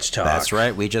Bad Batch talk. That's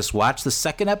right, we just watched the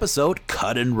second episode,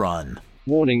 Cut and Run.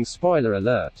 Warning, spoiler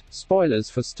alert. Spoilers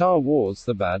for Star Wars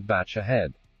The Bad Batch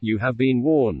ahead. You have been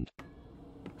warned.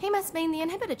 He must mean the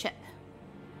inhibitor chip.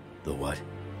 The what?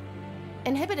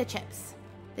 Inhibitor chips.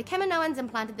 The Kaminoans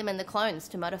implanted them in the clones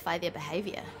to modify their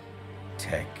behavior.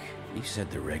 Tech. You said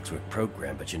the regs were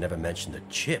programmed, but you never mentioned the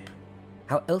chip.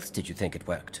 How else did you think it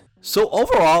worked? So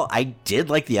overall, I did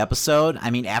like the episode. I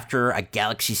mean, after a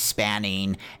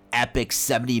galaxy-spanning, epic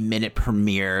 70-minute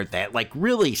premiere that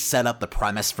really set up the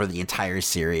premise for the entire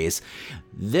series,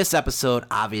 this episode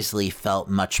obviously felt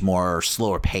much more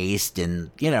slower paced and,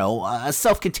 a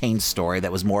self-contained story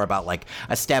that was more about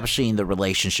establishing the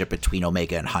relationship between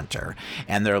Omega and Hunter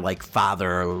and their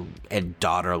father and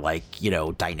daughter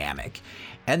dynamic.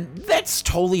 And that's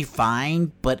totally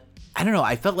fine, but I don't know,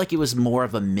 I felt like it was more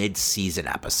of a mid-season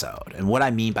episode. And what I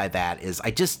mean by that is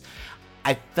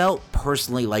I felt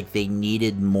personally like they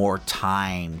needed more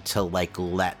time to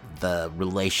let the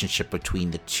relationship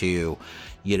between the two,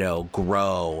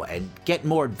 grow and get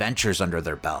more adventures under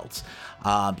their belts.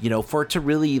 For it to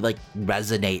really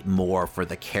resonate more for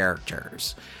the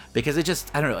characters. Because it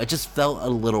just felt a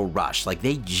little rushed.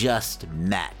 They just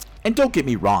met. And don't get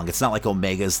me wrong, it's not like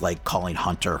Omega's calling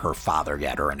Hunter her father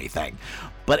yet or anything.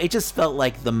 But it just felt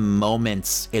like the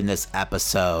moments in this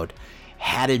episode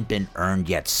hadn't been earned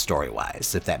yet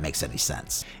story-wise, if that makes any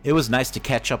sense. It was nice to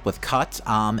catch up with Cut.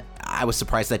 I was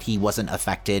surprised that he wasn't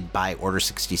affected by Order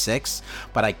 66,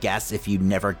 but I guess if you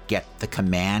never get the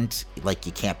command,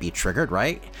 you can't be triggered,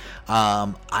 right?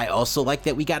 I also like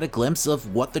that we got a glimpse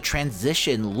of what the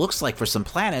transition looks like for some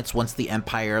planets once the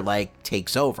Empire,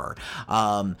 takes over.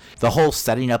 The whole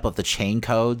setting up of the chain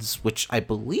codes, which I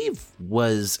believe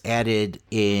was added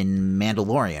in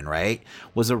Mandalorian, right?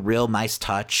 Was a real nice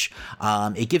touch.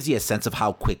 It gives you a sense of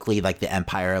how quickly, the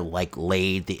Empire,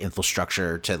 laid the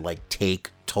infrastructure to,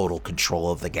 take total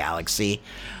control of the galaxy.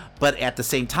 But at the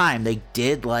same time, they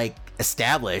did,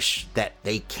 establish that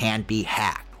they can be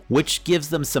hacked. which gives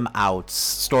them some outs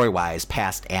story-wise,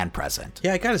 past and present.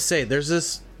 Yeah, I gotta say, there's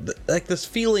this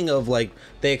feeling of like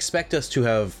they expect us to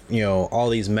have, you know, all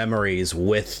these memories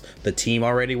with the team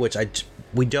already, which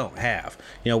we don't have.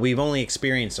 You know, we've only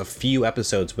experienced a few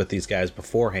episodes with these guys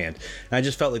beforehand, and I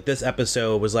just felt like this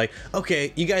episode was like,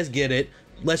 okay, you guys get it,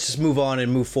 let's just move on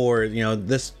and move forward. You know,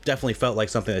 this definitely felt like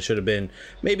something that should have been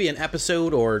maybe an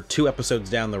episode or 2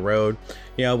 episodes down the road.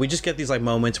 You know, we just get these like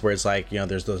moments where it's like, you know,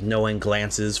 there's those knowing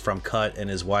glances from Cut and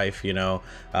his wife, you know,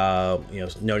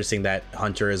 noticing that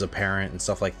Hunter is a parent and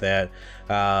stuff like that.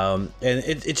 And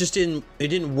it just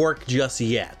didn't work just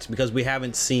yet because we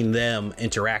haven't seen them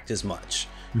interact as much,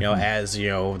 you know, as, you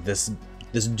know, this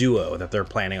duo that they're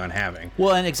planning on having.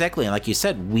 Well, and exactly, and like you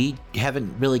said, we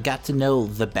haven't really got to know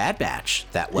the Bad Batch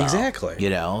that well. Exactly. You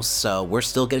know, so we're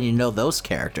still getting to know those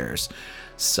characters.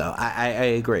 So I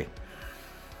agree.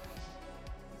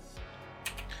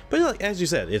 But like, as you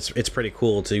said, it's pretty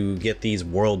cool to get these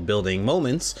world building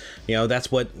moments. You know, that's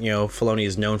what, you know, Filoni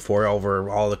is known for over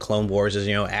all the Clone Wars, is,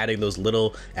 you know, adding those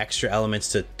little extra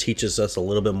elements to teach us a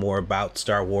little bit more about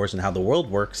Star Wars and how the world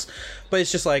works. But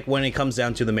it's just like when it comes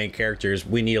down to the main characters,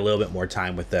 we need a little bit more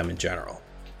time with them in general.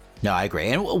 No, I agree.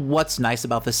 And what's nice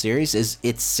about this series is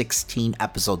it's 16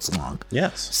 episodes long.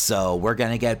 Yes. So we're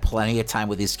going to get plenty of time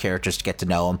with these characters to get to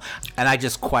know them. And I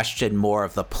just question more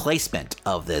of the placement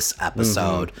of this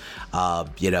episode,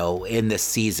 you know, in this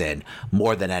season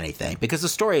more than anything, because the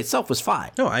story itself was fine.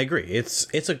 No, I agree. It's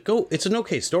an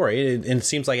okay story. It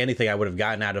seems like anything I would have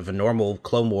gotten out of a normal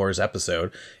Clone Wars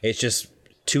episode. It's just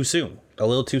too soon. A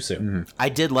little too soon. I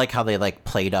did like how they like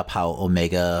played up how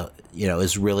Omega, you know,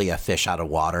 is really a fish out of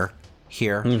water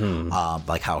here.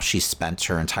 Like how she spent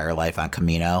her entire life on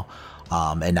Kamino,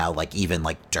 and now like even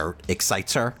like dirt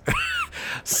excites her.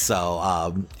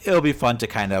 So it'll be fun to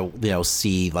kind of, you know,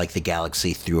 see like the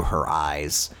galaxy through her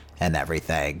eyes and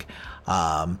everything.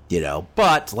 You know,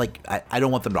 but like I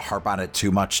don't want them to harp on it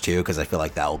too much too, because I feel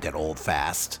like that will get old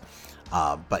fast.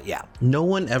 But yeah, no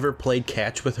one ever played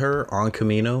catch with her on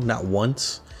Kamino, not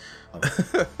once.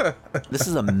 This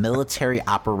is a military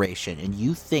operation, and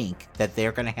you think that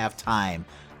they're gonna have time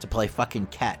to play fucking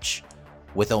catch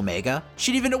with Omega?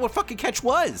 She didn't even know what fucking catch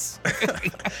was.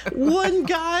 One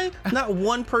guy, not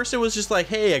one person was just like,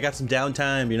 hey, I got some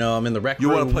downtime, you know, I'm in the rec room.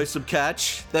 You want to play some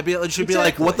catch? It should be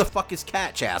like, what the fuck is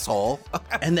catch, asshole?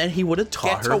 And then he would have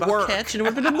taught her about catch, and it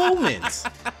would have been a moment.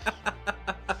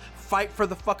 Fight for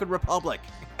the fucking Republic.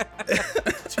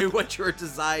 Do what you were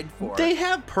designed for. They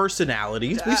have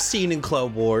personalities. We've seen in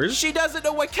Clone Wars. She doesn't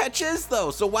know what catch is,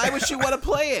 though, so why would she want to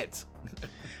play it?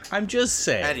 I'm just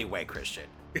saying. Anyway, Christian.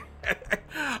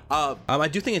 I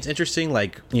do think it's interesting,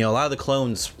 like, you know, a lot of the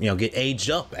clones, you know, get aged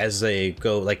up as they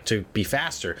go, like, to be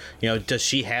faster. You know, does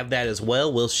she have that as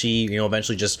well? Will she, you know,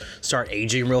 eventually just start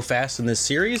aging real fast in this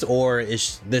series, or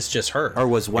is this just her? Or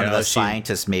was one of the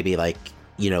scientists maybe, like,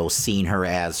 you know, seeing her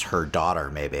as her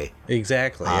daughter, maybe.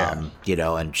 Exactly, yeah. You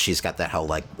know, and she's got that whole,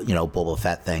 like, you know, Boba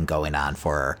Fett thing going on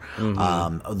for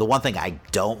her. The one thing I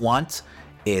don't want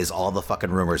is all the fucking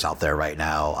rumors out there right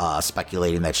now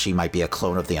speculating that she might be a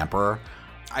clone of the Emperor.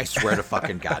 I swear to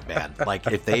fucking God, man. Like,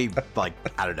 if they, like,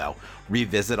 I don't know,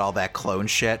 revisit all that clone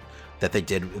shit that they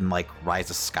did in, like,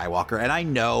 Rise of Skywalker. And I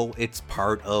know it's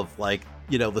part of, like,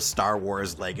 you know, the Star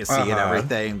Wars legacy and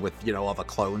everything with, you know, all the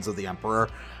clones of the Emperor.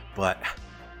 But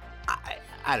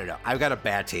I don't know. I've got a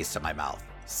bad taste in my mouth.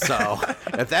 So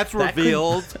if that's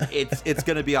revealed, it's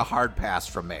going to be a hard pass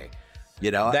from me. You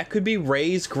know, that could be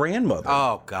Rey's grandmother.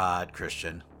 Oh God,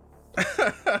 Christian.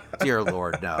 Dear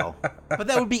Lord, no. But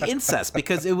that would be incest,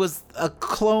 because it was a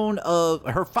clone of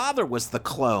her father was the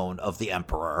clone of the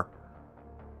Emperor.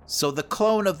 So the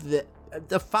clone of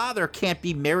the father can't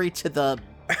be married to the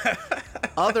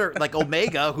other, like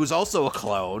Omega, who's also a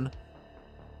clone.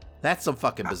 That's some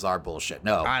fucking bizarre bullshit.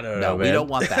 No, I don't know, man. We don't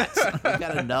want that. We've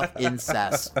got enough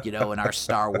incest, you know, in our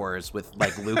Star Wars with,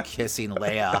 like, Luke kissing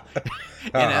Leia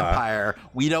in Empire.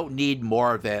 We don't need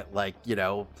more of it, like, you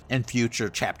know, in future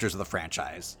chapters of the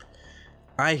franchise.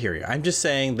 I hear you. I'm just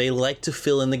saying they like to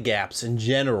fill in the gaps in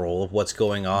general of what's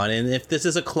going on. And if this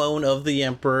is a clone of the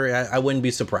Emperor, I wouldn't be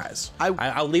surprised.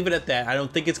 I'll leave it at that. I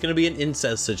don't think it's going to be an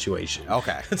incest situation.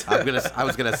 Okay. I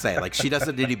was going to say, like, she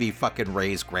doesn't need to be fucking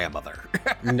Rey's grandmother.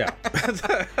 No.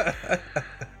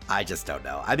 I just don't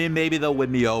know. I mean, maybe they'll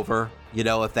win me over, you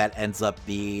know, if that ends up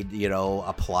being, you know,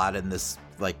 a plot in this,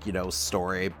 like, you know,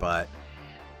 story. But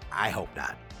I hope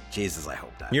not. Jesus, I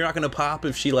hope not. You're not going to pop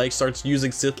if she, like, starts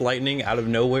using Sith lightning out of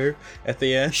nowhere at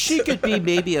the end? She could be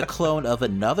maybe a clone of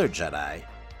another Jedi.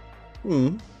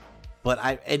 But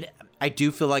I do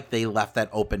feel like they left that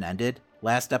open-ended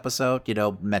last episode,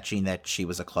 mentioning that she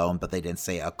was a clone, but they didn't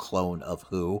say a clone of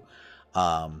who.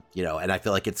 And I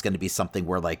feel like it's going to be something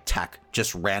where like Tech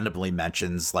just randomly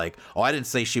mentions like, oh, I didn't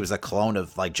say she was a clone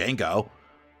of like Django.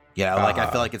 I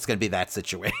feel like it's going to be that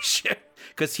situation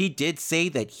because he did say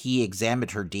that he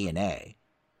examined her DNA.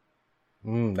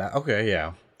 Okay,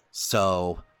 yeah.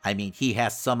 So, I mean, he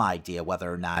has some idea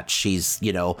whether or not she's,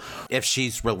 if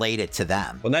she's related to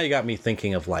them. Well, now you got me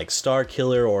thinking of like Star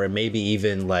Killer, or maybe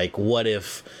even like, what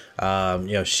if,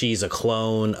 she's a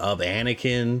clone of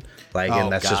Anakin? Like,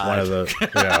 and that's just one of the,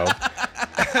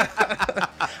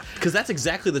 because that's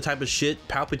exactly the type of shit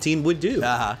Palpatine would do.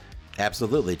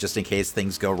 Absolutely. Just in case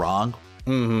things go wrong.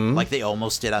 Mm-hmm. Like they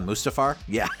almost did on Mustafar.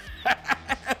 Yeah.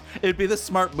 It'd be the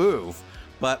smart move.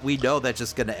 But we know that's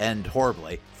just going to end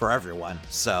horribly for everyone.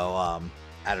 So,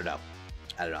 I don't know.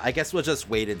 I guess we'll just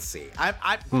wait and see.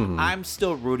 I'm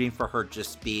still rooting for her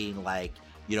just being like,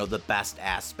 the best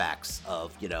aspects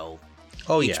of,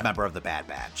 each member of the Bad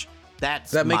Batch.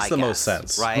 That makes the most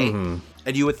sense. Right? Mm-hmm.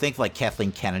 And you would think like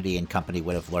Kathleen Kennedy and company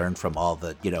would have learned from all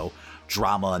the,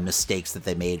 drama and mistakes that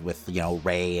they made with,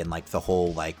 Rey and like the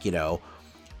whole, like,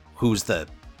 who's the...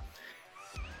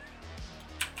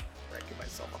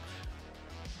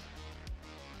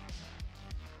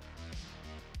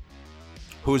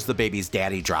 Who's the baby's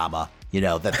daddy drama,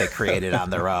 that they created on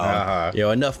their own.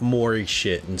 Enough Maury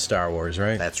shit in Star Wars,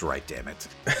 right? That's right, damn it.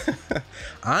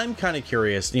 I'm kind of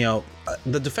curious, the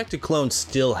defected clones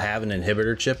still have an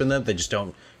inhibitor chip in them. They just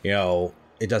don't,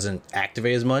 it doesn't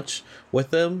activate as much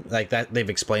with them. Like that, they've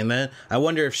explained that. I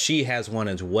wonder if she has one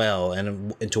as well,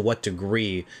 and to what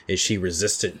degree is she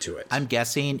resistant to it? I'm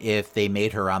guessing if they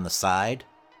made her on the side,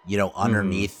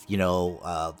 underneath,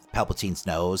 Palpatine's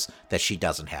nose, that she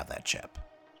doesn't have that chip.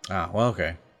 Ah, well,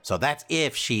 okay. So that's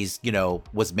if she's,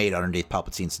 was made underneath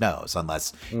Palpatine's nose,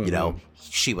 unless,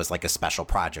 she was like a special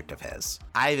project of his.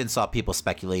 I even saw people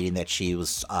speculating that she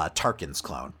was Tarkin's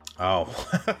clone. Oh.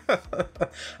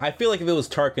 I feel like if it was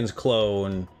Tarkin's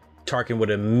clone, Tarkin would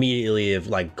immediately have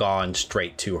like gone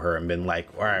straight to her and been like,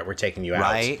 all right, we're taking you out.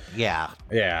 Right? Yeah.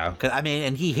 Yeah.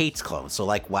 And he hates clones. So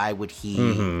like, why would he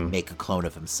make a clone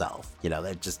of himself?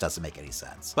 That just doesn't make any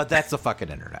sense. But that's the fucking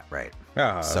internet, right?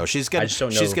 So she's going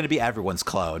to be everyone's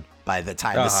clone by the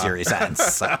time the series ends.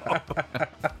 So.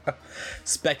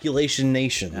 Speculation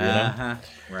Nation.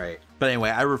 Right. But anyway,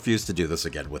 I refuse to do this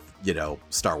again with,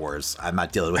 Star Wars. I'm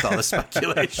not dealing with all the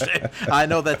speculation. I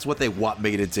know that's what they want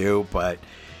me to do, but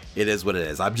it is what it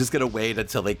is. I'm just going to wait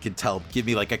until they can give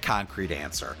me like a concrete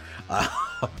answer.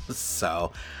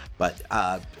 But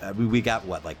we got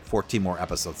like 14 more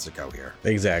episodes to go here.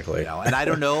 Exactly. And I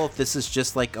don't know if this is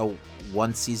just like a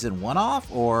one season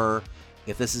one-off or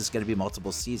if this is going to be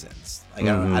multiple seasons. I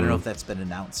don't know if that's been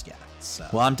announced yet. So.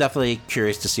 Well, I'm definitely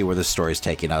curious to see where this story's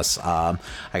taking us. I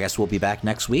guess we'll be back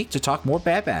next week to talk more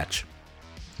Bad Batch.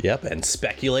 Yep, and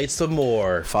speculate some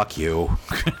more. Fuck you.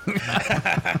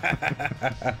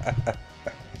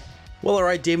 Well, all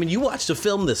right, Damon, you watched a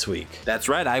film this week. That's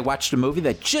right. I watched a movie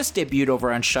that just debuted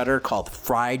over on Shudder called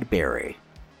Fried Berry.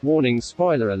 Warning,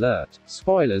 spoiler alert.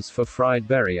 Spoilers for Fried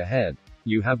Berry ahead.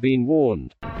 You have been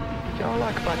warned. You know what I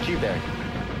like about you, Barry?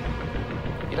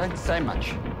 You don't say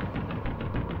much.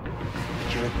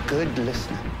 But you're a good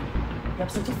listener. You're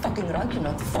absolutely fucking right. You're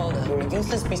not the father. You're a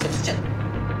useless piece of shit.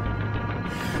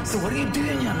 So what are you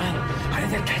doing here, man? How did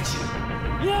they catch you?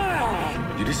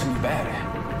 Yeah! You did something bad.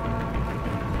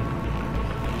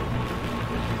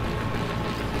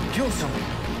 Kill someone.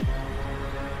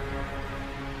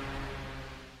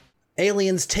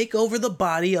 Aliens take over the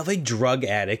body of a drug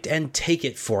addict and take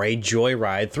it for a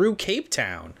joyride through Cape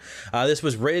Town. This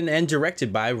was written and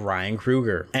directed by Ryan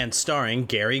Kruger and starring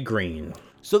Gary Green.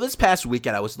 So this past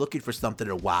weekend, I was looking for something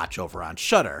to watch over on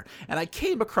Shudder, and I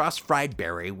came across Fried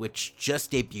Berry, which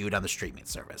just debuted on the streaming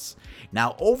service.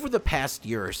 Now, over the past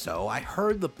year or so, I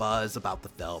heard the buzz about the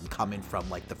film coming from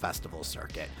like the festival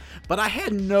circuit, but I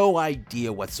had no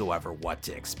idea whatsoever what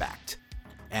to expect.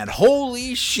 And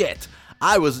holy shit,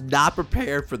 I was not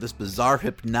prepared for this bizarre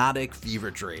hypnotic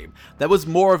fever dream that was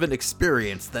more of an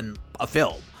experience than a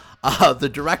film. The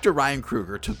director Ryan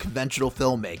Kruger took conventional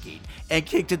filmmaking and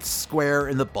kicked it square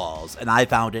in the balls, and I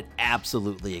found it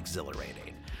absolutely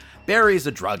exhilarating. Barry is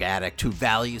a drug addict who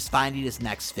values finding his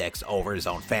next fix over his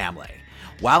own family.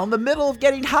 While in the middle of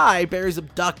getting high, Barry's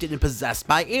abducted and possessed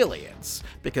by aliens,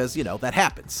 because, that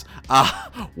happens.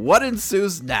 What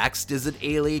ensues next is an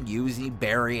alien using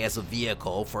Barry as a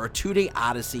vehicle for a 2-day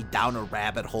odyssey down a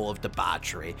rabbit hole of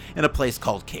debauchery in a place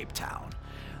called Cape Town.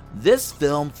 This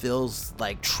film feels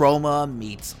like Trauma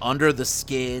meets Under the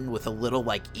Skin with a little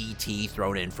like E.T.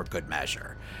 thrown in for good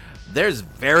measure. There's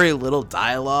very little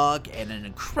dialogue and an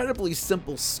incredibly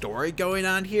simple story going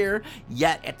on here,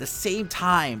 yet at the same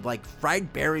time, like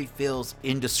Fried Barry feels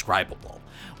indescribable.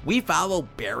 We follow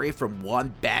Barry from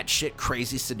one batshit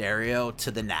crazy scenario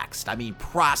to the next. I mean,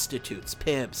 prostitutes,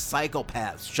 pimps,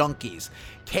 psychopaths, junkies.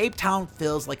 Cape Town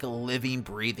feels like a living,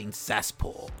 breathing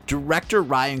cesspool. Director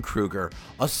Ryan Coogler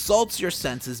assaults your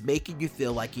senses, making you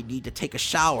feel like you need to take a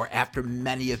shower after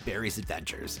many of Barry's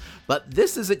adventures. But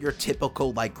this isn't your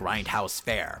typical, like, grindhouse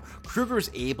fare.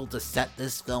 Coogler's able to set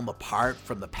this film apart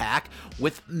from the pack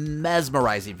with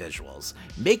mesmerizing visuals,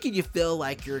 making you feel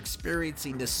like you're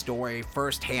experiencing this story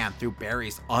firsthand through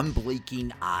Barry's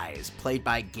unblinking eyes, played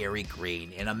by Gary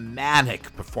Green in a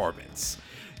manic performance.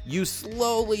 You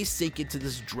slowly sink into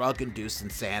this drug-induced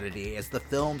insanity as the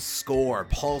film's score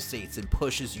pulsates and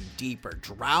pushes you deeper,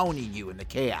 drowning you in the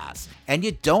chaos, and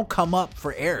you don't come up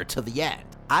for air till the end.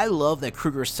 I love that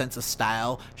Coogler's sense of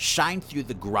style shined through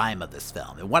the grime of this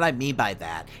film, and what I mean by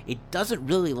that, it doesn't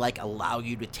really like allow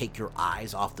you to take your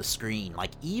eyes off the screen,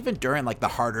 like even during like the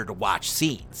harder to watch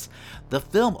scenes. The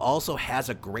film also has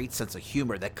a great sense of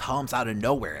humor that comes out of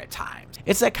nowhere at times.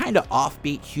 It's that kind of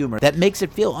offbeat humor that makes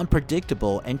it feel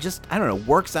unpredictable and just, I don't know,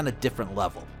 works on a different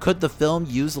level. Could the film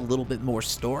use a little bit more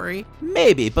story?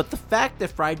 Maybe, but the fact that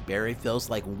Fried Barry feels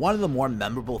like one of the more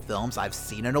memorable films I've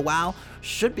seen in a while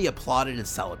should be applauded and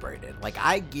celebrated. Like,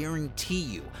 I guarantee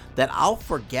you that I'll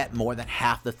forget more than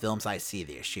half the films I see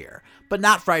this year, but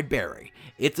not Fried Barry.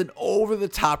 It's an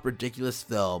over-the-top ridiculous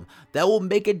film that will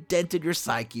make a dent in your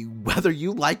psyche whether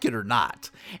you like it or not,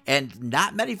 and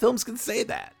not many films can say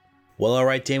that. Well,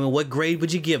 alright, Damon, what grade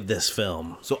would you give this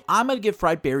film? So I'm going to give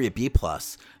Fried Barry a B+.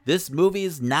 This movie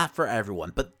is not for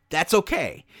everyone, but that's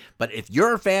okay. But if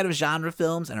you're a fan of genre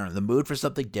films and are in the mood for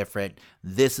something different,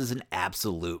 this is an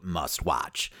absolute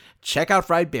must-watch. Check out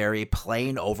Fried Barry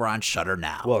playing over on Shudder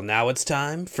now. Well, now it's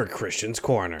time for Christian's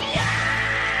Corner.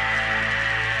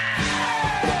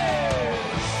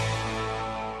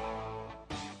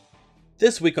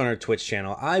 This week on our Twitch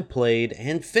channel, I played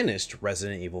and finished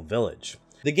Resident Evil Village.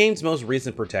 The game's most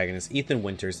recent protagonist, Ethan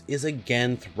Winters, is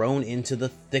again thrown into the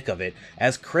thick of it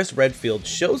as Chris Redfield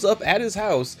shows up at his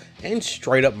house and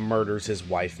straight up murders his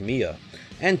wife Mia,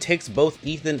 and takes both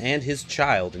Ethan and his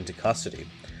child into custody.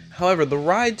 However, the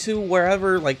ride to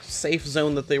wherever safe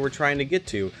zone that they were trying to get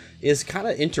to is kind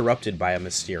of interrupted by a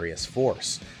mysterious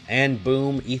force, and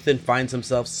boom, Ethan finds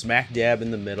himself smack dab in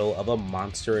the middle of a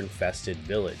monster-infested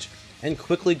village, and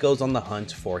quickly goes on the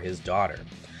hunt for his daughter.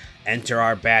 Enter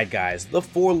our bad guys, the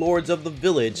four lords of the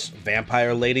village,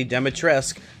 Vampire Lady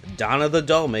Demetresque, Donna the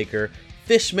Dollmaker,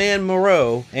 Fishman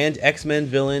Moreau, and X-Men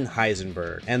villain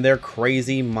Heisenberg, and their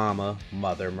crazy mama,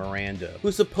 Mother Miranda,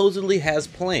 who supposedly has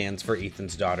plans for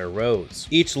Ethan's daughter Rose.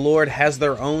 Each lord has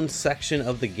their own section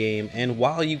of the game, and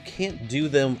while you can't do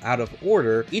them out of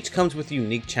order, each comes with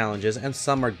unique challenges, and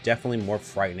some are definitely more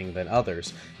frightening than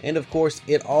others. And of course,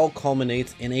 it all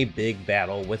culminates in a big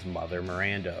battle with Mother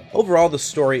Miranda. Overall, the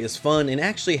story is fun and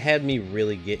actually had me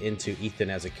really get into Ethan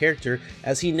as a character,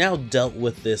 as he now dealt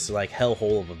with this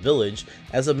hellhole of a village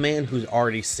as a man who's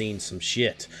already seen some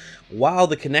shit. While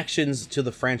the connections to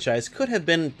the franchise could have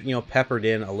been, peppered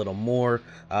in a little more,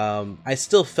 I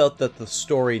still felt that the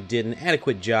story did an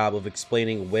adequate job of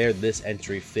explaining where this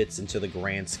entry fits into the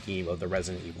grand scheme of the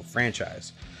Resident Evil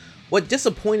franchise. What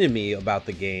disappointed me about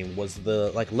the game was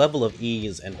the level of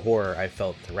ease and horror I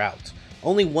felt throughout.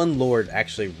 Only one lord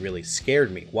actually really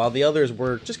scared me, while the others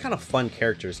were just kind of fun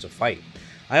characters to fight.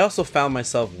 I also found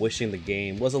myself wishing the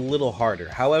game was a little harder,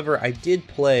 however I did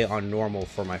play on normal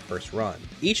for my first run.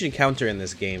 Each encounter in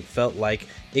this game felt like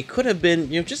it could have been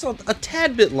just a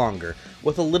tad bit longer,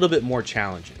 with a little bit more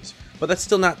challenges. But that's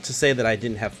still not to say that I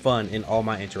didn't have fun in all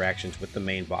my interactions with the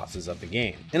main bosses of the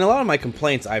game. And a lot of my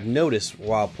complaints I've noticed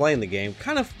while playing the game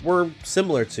kind of were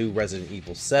similar to Resident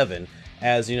Evil 7,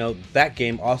 as that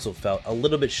game also felt a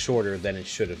little bit shorter than it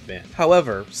should have been.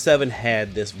 However, 7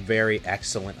 had this very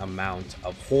excellent amount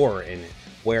of horror in it,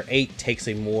 where 8 takes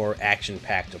a more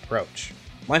action-packed approach.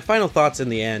 My final thoughts in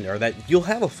the end are that you'll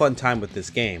have a fun time with this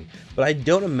game, but I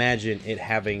don't imagine it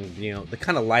having, the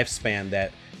kind of lifespan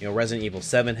that Resident Evil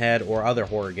 7 had, or other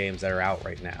horror games that are out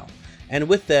right now. And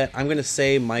with that, I'm going to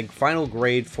say my final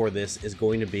grade for this is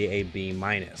going to be a B-.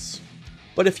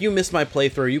 But if you missed my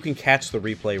playthrough, you can catch the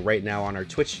replay right now on our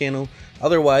Twitch channel.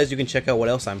 Otherwise, you can check out what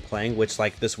else I'm playing, which,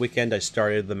 like this weekend, I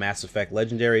started the Mass Effect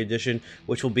Legendary Edition,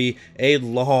 which will be a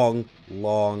long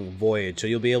voyage. So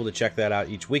you'll be able to check that out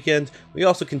each weekend. We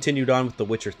also continued on with the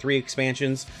Witcher 3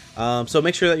 expansions. So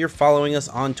make sure that you're following us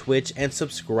on Twitch and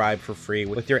subscribe for free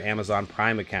with your Amazon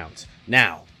Prime account.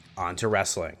 Now, on to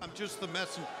wrestling. I'm just the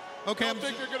messenger. Okay, I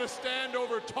think you're going to stand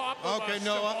over top of us,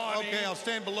 okay, I'll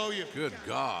stand below you. Good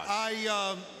God.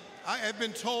 I have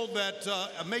been told that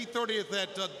May 30th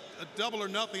at Double or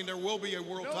Nothing, there will be a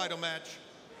world title match.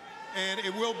 And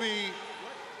it will be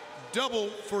double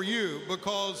for you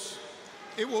because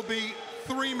it will be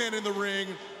 3 men in the ring,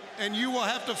 and you will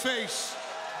have to face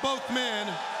both men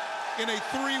in a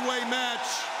 3-way match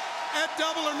at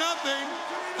Double or Nothing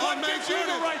on May 30th. What gives you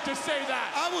the right to say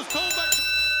that? I was told by...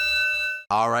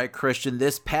 All right, Christian,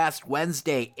 this past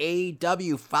Wednesday,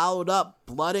 AEW followed up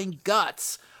Blood and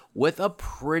Guts with a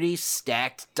pretty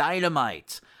stacked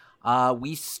Dynamite.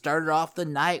 We started off the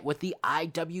night with the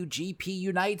IWGP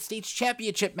United States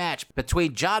Championship match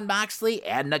between Jon Moxley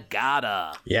and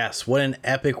Nagata. Yes, what an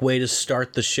epic way to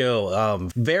start the show.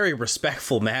 Very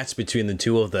respectful match between the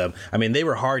two of them. I mean, they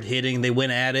were hard hitting. They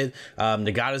went at it.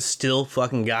 Nagata still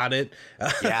fucking got it.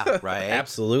 Yeah, right.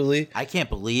 Absolutely. I can't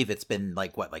believe it's been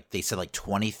like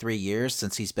 23 years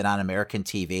since he's been on American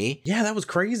TV. Yeah, that was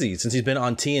crazy since he's been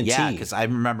on TNT. Yeah, because I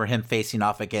remember him facing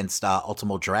off against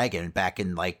Ultimo Dragon back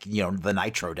in the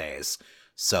Nitro days.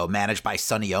 So managed by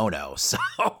Sonny Ono. So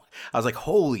I was like,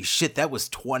 holy shit, that was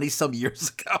 20 some years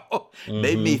ago.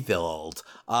 Made me feel old.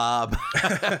 But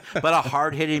a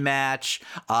hard hitting match.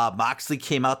 Moxley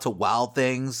came out to Wild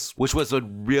Things, which was a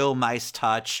real nice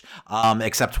touch.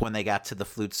 Except when they got to the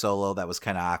flute solo, that was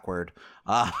kind of awkward.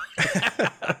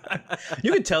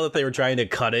 You could tell that they were trying to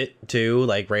cut it too,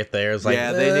 like right there. It's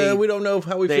like, we don't know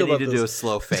how we feel about this. They need to do a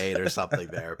slow fade or something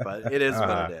there, but it is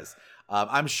what it is.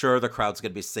 I'm sure the crowd's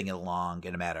going to be singing along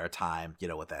in a matter of time,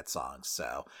 with that song.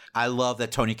 So I love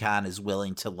that Tony Khan is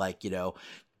willing to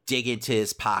dig into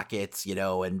his pockets,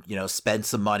 and, spend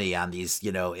some money on these,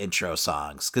 intro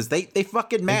songs because they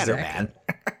fucking matter, man.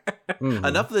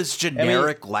 Enough of this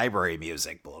generic library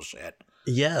music bullshit.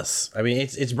 Yes. I mean,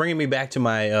 it's bringing me back to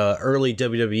my early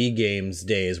WWE games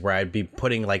days where I'd be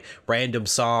putting like random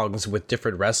songs with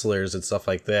different wrestlers and stuff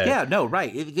like that. Yeah, no,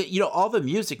 right. All the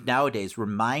music nowadays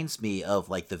reminds me of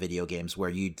like the video games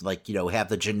where you'd have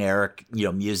the generic,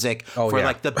 music for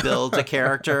like the build a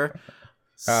character.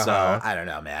 So I don't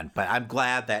know, man, but I'm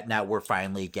glad that now we're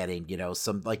finally getting,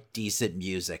 some like decent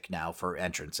music now for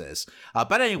entrances.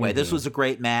 But anyway, this was a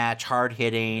great match, hard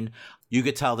hitting. You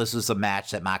could tell this was a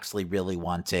match that Moxley really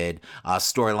wanted.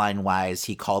 Storyline wise,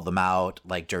 he called them out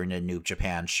like during the New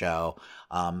Japan show.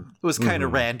 It was kind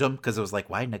of random because it was like,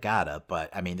 why Nagata? But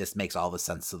I mean, this makes all the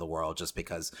sense of the world just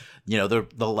because, the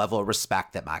level of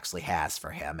respect that Moxley has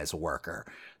for him as a worker.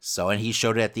 So, and he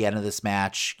showed it at the end of this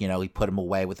match. He put him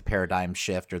away with the paradigm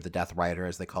shift or the Death Rider,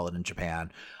 as they call it in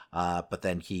Japan. But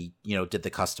then he, did the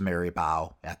customary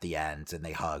bow at the end and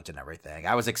they hugged and everything.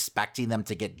 I was expecting them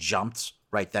to get jumped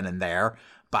right then and there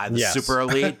by the Super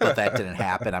Elite, but that didn't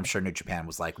happen. I'm sure New Japan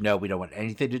was like, no, we don't want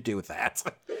anything to do with that.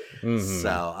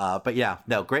 So, but yeah,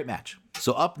 no, great match.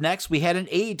 So up next, we had an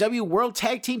AEW World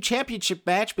Tag Team Championship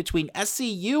match between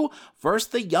SCU versus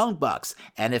the Young Bucks.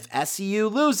 And if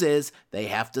SCU loses, they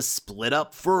have to split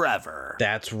up forever.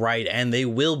 That's right, and they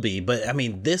will be. But I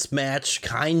mean, this match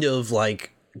kind of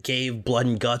like gave Blood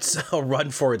and Guts a run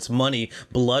for its money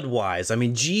blood-wise. I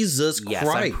mean, Jesus Christ.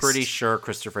 I'm pretty sure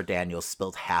Christopher Daniels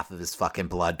spilled half of his fucking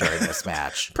blood during this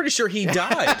match. Pretty sure he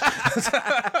died.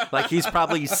 Like, he's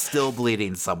probably still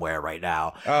bleeding somewhere right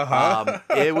now.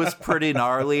 It was pretty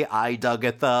gnarly. I dug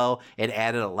it, though. It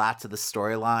added a lot to the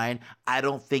storyline. I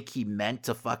don't think he meant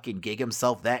to fucking gig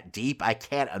himself that deep. I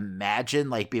can't imagine,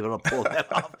 being able to pull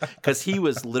that off. Because he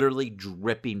was literally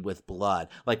dripping with blood.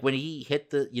 Like, when he hit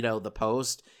the, the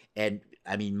post, and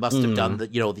I mean, must have done the,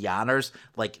 the honors.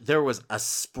 Like, there was a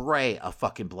spray of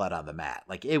fucking blood on the mat.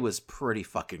 Like, it was pretty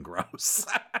fucking gross.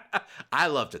 I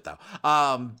loved it though.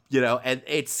 And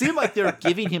it seemed like they were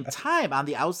giving him time on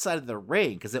the outside of the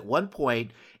ring. Cause at one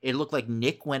point it looked like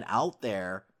Nick went out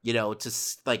there, to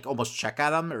like almost check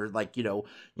on him or like,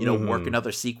 work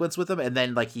another sequence with him. And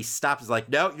then like he stopped, is like,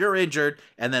 no, you're injured.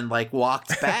 And then like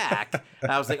walked back.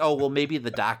 And I was like, oh, well, maybe the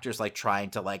doctor's like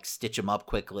trying to like stitch him up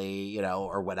quickly,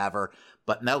 or whatever.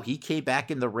 But no, he came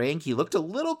back in the ring. He looked a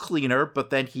little cleaner,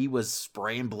 but then he was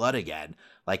spraying blood again.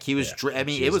 Like he was,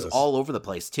 it was all over the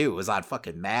place too. It was on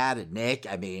fucking Matt and Nick.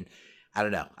 I mean, I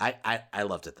don't know. I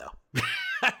loved it though.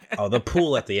 Oh, the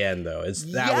pool at the end though, was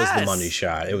the money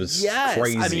shot. It was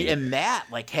crazy. I mean, and Matt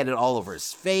like had it all over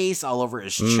his face, all over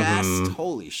his chest.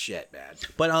 Holy shit, man.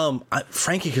 But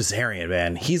Frankie Kazarian,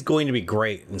 man, he's going to be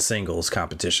great in singles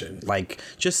competition. Like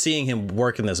just seeing him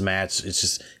work in this match, it's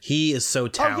just he is so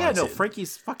talented. Oh yeah, no,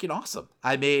 Frankie's fucking awesome.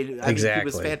 I mean, he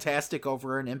was fantastic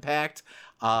over in Impact.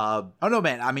 Oh no,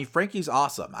 man. I mean, Frankie's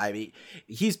awesome. I mean,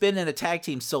 he's been in a tag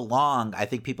team so long. I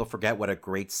think people forget what a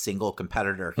great single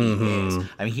competitor he is.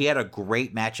 I mean, he had a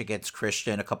great match against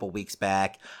Christian a couple weeks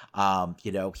back.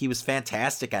 You know, he was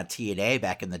fantastic on TNA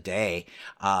back in the day.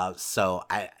 I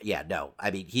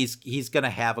mean, he's going to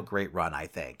have a great run, I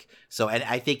think. So, and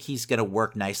I think he's going to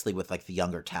work nicely with like the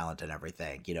younger talent and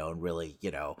everything, you know, and really,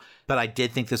 you know, but I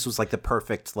did think this was like the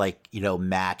perfect, like, you know,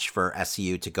 match for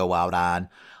SCU to go out on.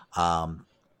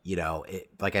 You know,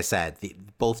 like I said,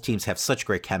 both teams have such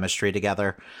great chemistry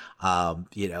together.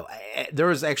 You know, there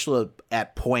was actually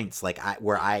at points like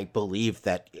where I believed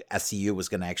that SCU was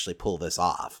going to actually pull this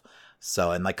off. So,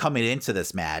 and like coming into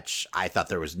this match, I thought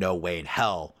there was no way in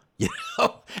hell, you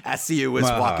know, SCU was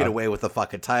walking away with the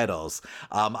fucking titles.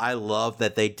 I love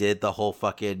that they did the whole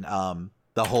fucking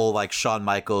the whole like Shawn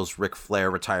Michaels Ric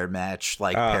Flair retired match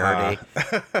like parody.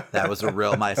 That was a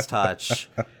real nice touch.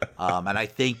 And I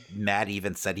think Matt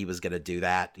even said he was going to do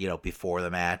that, you know, before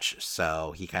the match.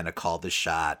 So he kind of called the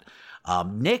shot.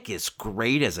 Nick is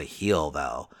great as a heel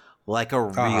though, like a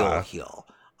real heel.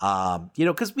 You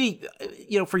know, because we,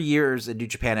 you know, for years in New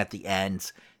Japan at the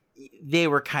end, they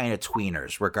were kind of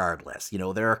tweeners regardless. You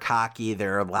know, they're cocky,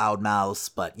 they're loudmouths,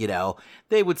 but you know,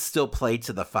 they would still play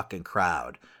to the fucking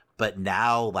crowd. But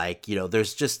now, like, you know,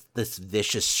 there's just this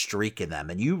vicious streak in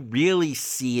them, and you really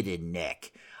see it in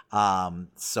Nick.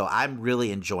 So I'm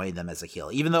really enjoying them as a heel,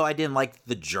 even though I didn't like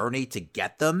the journey to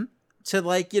get them to,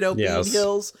 like, you know, being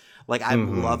heels. Like,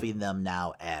 I'm loving them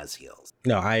now as heels.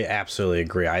 No, I absolutely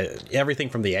agree. Everything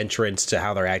from the entrance to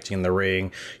how they're acting in the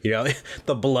ring, you know,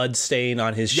 the blood stain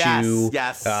on his shoe,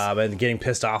 and getting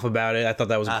pissed off about it. I thought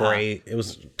that was great. It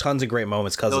was tons of great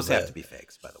moments because of that. Those have to be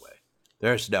fakes, by the way.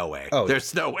 There's no way. Oh,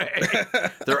 there's no way.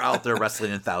 They're out there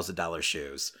wrestling in $1,000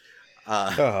 shoes.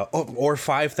 Or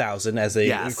 5,000 as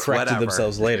they corrected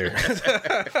themselves later.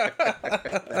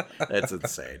 That's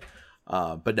insane.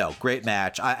 But no, great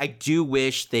match. I do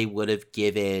wish they would have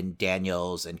given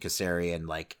Daniels and Kazarian,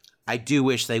 like, I do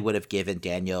wish they would have given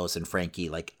Daniels and Frankie,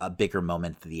 like, a bigger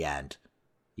moment at the end.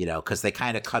 You know, because they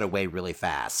kind of cut away really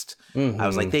fast. I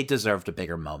was like, they deserved a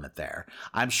bigger moment there.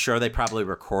 I'm sure they probably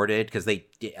recorded because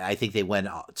I think they went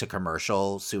to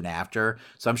commercial soon after.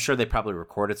 So I'm sure they probably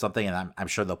recorded something, and I'm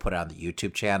sure they'll put it on the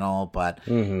YouTube channel. But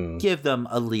give them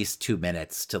at least 2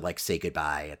 minutes to like say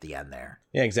goodbye at the end there.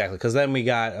 Yeah, exactly. Because then we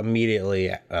got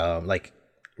immediately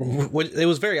it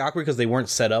was very awkward because they weren't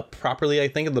set up properly, I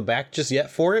think, in the back just yet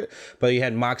for it. But you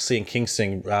had Moxley and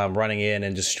Kingston running in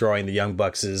and destroying the Young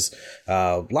Bucks'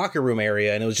 locker room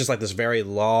area. And it was just like this very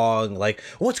long, like,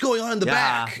 what's going on in the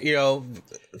back? You know,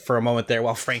 for a moment there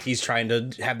while Frankie's trying to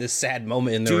have this sad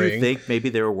moment in the ring. Do you think maybe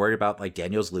they were worried about like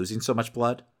Daniels losing so much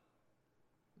blood?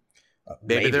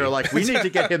 Maybe they were like, we need to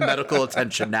get him medical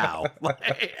attention now.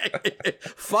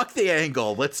 Fuck the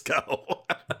angle. Let's go.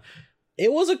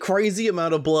 It was a crazy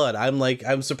amount of blood.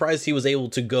 I'm surprised he was able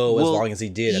to go as long as he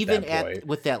did. Even at that point.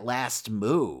 With that last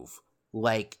move,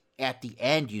 like at the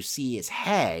end, you see his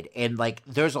head, and like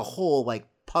there's a whole like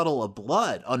puddle of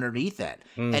blood underneath it,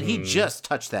 and he just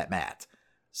touched that mat.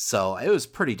 So it was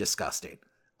pretty disgusting.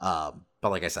 But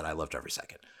like I said, I loved every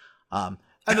second. And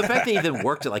the fact that he even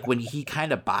worked it, like when he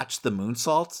kind of botched the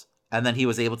moonsault, and then he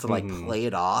was able to like play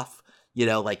it off. You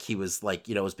know, like he was like,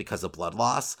 you know, it was because of blood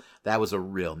loss. That was a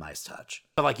real nice touch.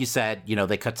 But like you said, you know,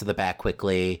 they cut to the back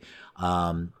quickly.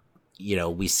 You know,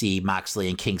 we see Moxley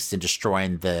and Kingston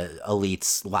destroying the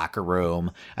Elite's locker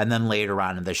room. And then later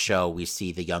on in the show, we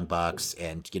see the Young Bucks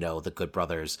and, you know, the Good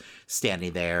Brothers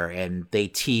standing there. And they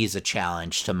tease a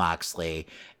challenge to Moxley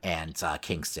and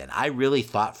Kingston. I really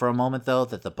thought for a moment, though,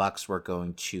 that the Bucks were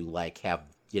going to, like, have,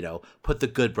 you know, put the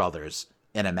Good Brothers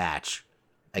in a match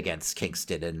against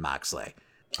Kingston and Moxley.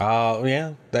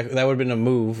 Yeah, that would have been a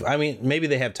move. I mean, maybe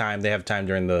they have time. They have time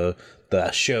during the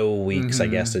show weeks, I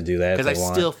guess, to do that. Because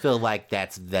I still feel like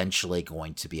that's eventually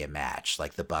going to be a match,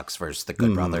 like the Bucks versus the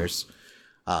Good Brothers.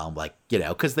 Like, you know,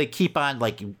 because they keep on,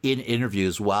 like, in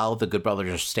interviews while the Good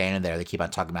Brothers are standing there, they keep on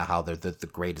talking about how they're the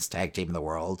greatest tag team in the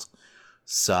world.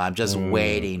 So I'm just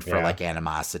waiting for like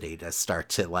animosity to start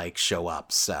to like show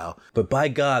up. So, but by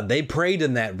God, they prayed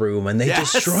in that room and they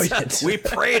destroyed it. We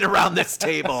prayed around this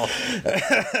table.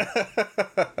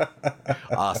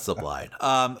 Sublime.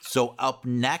 So up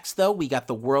next, though, we got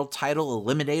the world title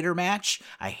eliminator match.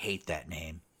 I hate that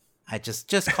name. I just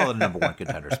call it a number one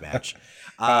contenders match.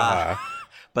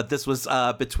 But this was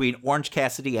between Orange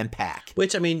Cassidy and Pac.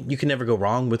 Which, I mean, you can never go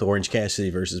wrong with Orange Cassidy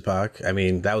versus Pac. I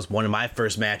mean, that was one of my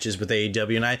first matches with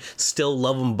AEW, and I still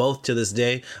love them both to this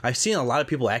day. I've seen a lot of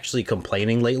people actually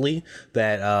complaining lately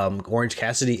that Orange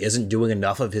Cassidy isn't doing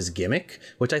enough of his gimmick,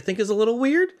 which I think is a little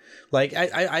weird. Like,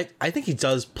 I think he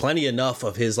does plenty enough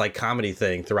of his, like, comedy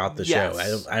thing throughout the show.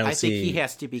 I think he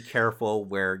has to be careful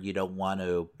where you don't want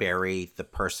to bury the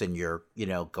person you're,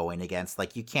 going against.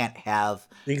 Like, you can't have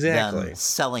them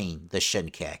selling the shin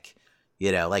kick.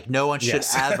 Like, no one should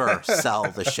ever sell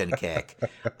the shin kick.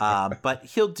 But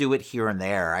he'll do it here and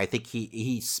there. I think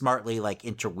he smartly, like,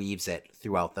 interweaves it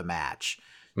throughout the match.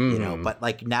 But,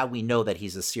 like, now we know that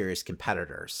he's a serious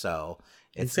competitor, so...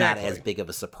 It's not as big of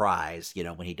a surprise,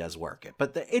 when he does work it.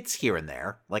 But it's here and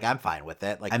there. Like, I'm fine with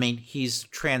it. Like, I mean, he's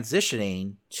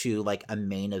transitioning to, like, a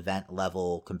main event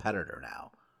level competitor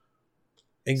now.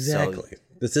 Exactly. So,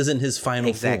 this isn't his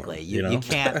final form. You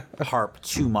can't harp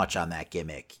too much on that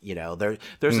gimmick.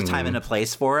 There's a time and a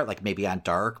place for it, like maybe on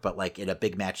Dark, but, like, in a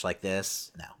big match like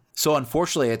this, no. So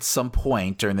unfortunately, at some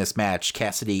point during this match,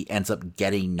 Cassidy ends up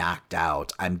getting knocked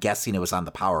out. I'm guessing it was on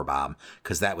the powerbomb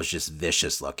because that was just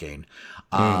vicious looking.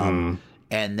 And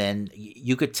then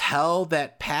you could tell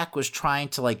that Pac was trying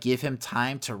to, like, give him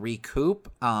time to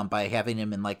recoup by having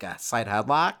him in, like, a side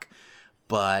headlock.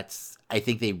 But I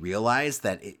think they realized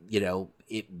that,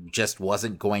 it just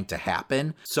wasn't going to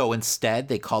happen. So instead,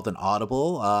 they called an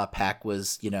audible. Pac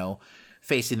was,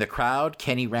 facing the crowd.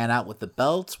 Kenny ran out with the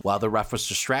belt while the ref was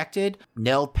distracted,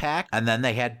 nailed Pac, and then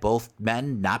they had both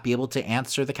men not be able to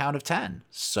answer the count of 10.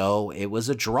 So it was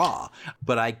a draw.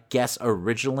 But I guess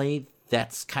originally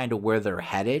that's kind of where they're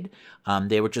headed.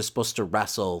 They were just supposed to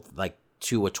wrestle like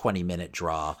to a 20-minute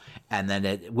draw, and then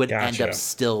it would end up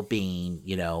still being,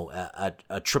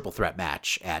 a triple threat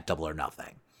match at Double or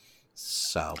Nothing.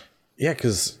 So... Yeah,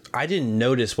 because I didn't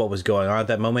notice what was going on at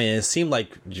that moment, and it seemed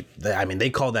like, I mean,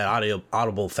 they called that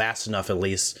audible fast enough, at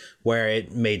least, where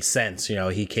it made sense.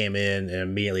 He came in and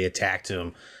immediately attacked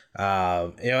him.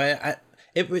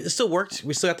 It still worked.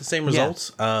 We still got the same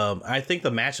results. Yeah. I think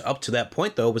the match up to that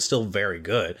point, though, was still very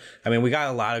good. I mean, we got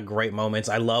a lot of great moments.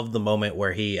 I love the moment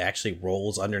where he actually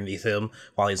rolls underneath him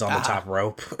while he's on the top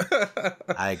rope.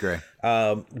 I agree.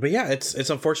 But yeah, it's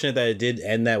unfortunate that it did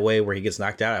end that way where he gets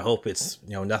knocked out. I hope it's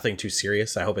nothing too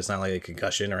serious. I hope it's not like a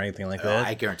concussion or anything like that.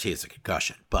 I guarantee it's a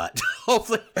concussion, but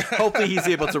hopefully he's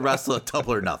able to wrestle at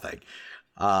Double or Nothing.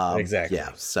 Exactly.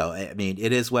 Yeah. So I mean,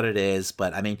 it is what it is.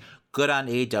 But I mean, good on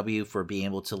AEW for being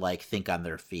able to like think on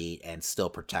their feet and still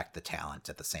protect the talent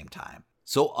at the same time.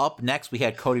 So up next, we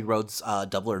had Cody Rhodes'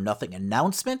 Double or Nothing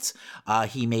announcement.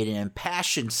 He made an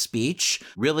impassioned speech,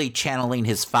 really channeling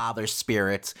his father's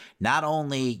spirits, not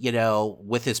only,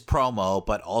 with his promo,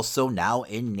 but also now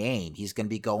in name. He's going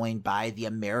to be going by the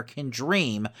American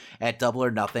Dream at Double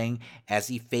or Nothing as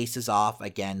he faces off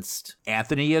against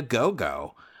Anthony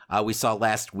Ogogo. We saw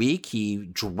last week he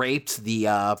draped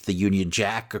the Union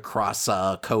Jack across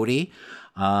Cody.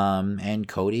 And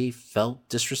Cody felt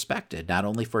disrespected, not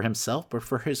only for himself, but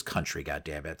for his country,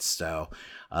 goddammit. So,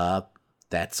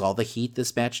 that's all the heat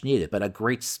this match needed, but a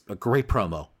great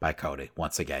promo by Cody.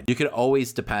 Once again, you could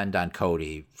always depend on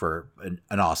Cody for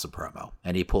an awesome promo,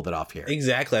 and he pulled it off here.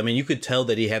 Exactly. I mean, you could tell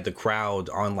that he had the crowd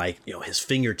on his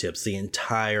fingertips the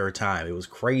entire time. It was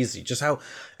crazy. Just how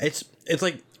it's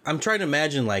like, I'm trying to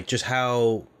imagine just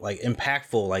how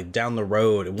impactful down the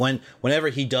road whenever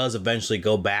he does eventually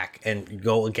go back and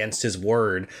go against his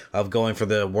word of going for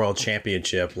the world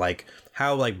championship,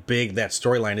 how big that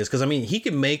storyline is. Because I mean, he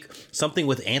can make something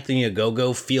with Anthony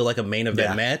Ogogo feel like a main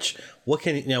event match. What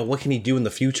can he do in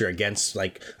the future against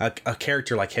a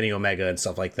character like Kenny Omega and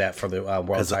stuff like that for the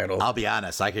world title? I'll be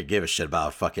honest, I could give a shit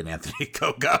about fucking Anthony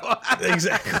Ogogo.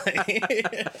 Exactly.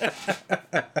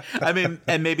 I mean,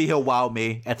 and maybe he'll wow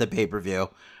me at the pay-per-view.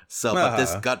 So, but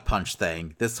this gut punch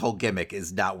thing, this whole gimmick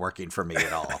is not working for me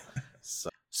at all.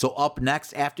 So up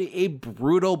next, after a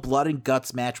brutal blood and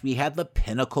guts match, we had the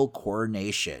Pinnacle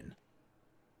Coronation.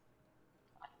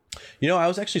 I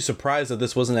was actually surprised that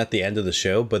this wasn't at the end of the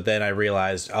show, but then I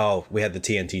realized, we had the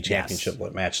TNT Championship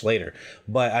match later.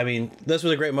 But I mean, this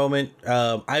was a great moment.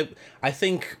 I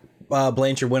think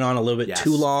Blanchard went on a little bit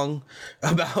too long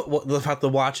about the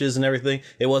watches and everything.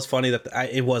 It was funny that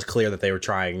it was clear that they were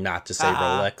trying not to say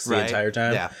Rolex the entire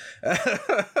time. Yeah.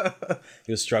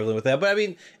 He was struggling with that, but I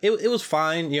mean, it was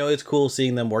fine. It's cool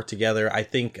seeing them work together. I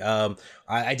think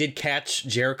I did catch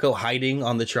Jericho hiding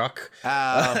on the truck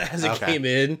as it came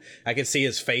in. I could see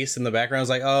his face in the background. I was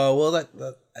like, oh, well,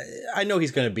 that I know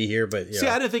he's going to be here, but see,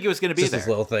 I didn't think he was going to be there. Just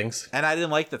little things, and I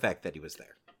didn't like the fact that he was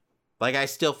there. Like, I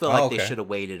still feel like they should have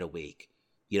waited a week.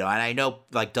 You know, and I know,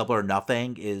 like, Double or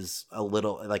Nothing is a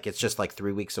little, like, it's just, like,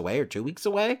 3 weeks away or 2 weeks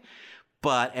away.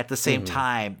 But at the same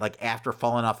time, like, after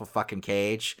falling off a fucking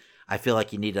cage, I feel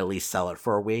like you need to at least sell it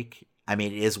for a week. I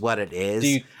mean, it is what it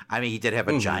is. I mean, he did have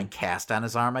a giant cast on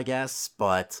his arm, I guess,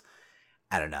 but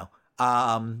I don't know.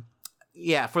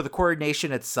 Yeah, for the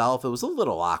coordination itself, it was a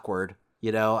little awkward,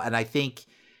 you know, and I think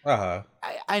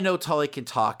I know Tully can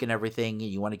talk and everything,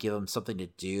 and you want to give him something to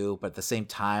do, but at the same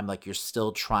time, like, you're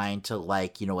still trying to,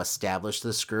 like, you know, establish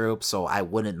this group, so I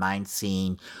wouldn't mind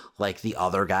seeing, like, the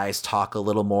other guys talk a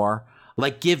little more.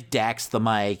 Like, give Dax the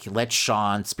mic, let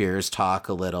Shawn Spears talk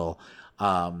a little,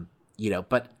 you know,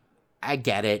 but I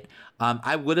get it.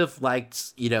 I would have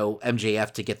liked, you know,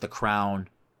 MJF to get the crown,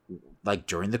 like,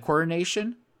 during the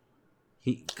coronation,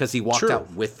 because he walked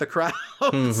out with the crowd,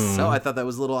 so I thought that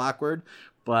was a little awkward.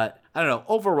 But I don't know.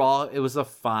 Overall, it was a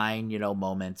fine, you know,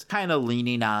 moment. Kind of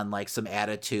leaning on, like, some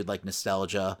attitude, like,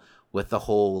 nostalgia with the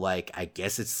whole, like, I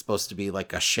guess it's supposed to be,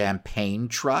 like, a champagne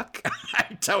truck.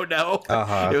 I don't know.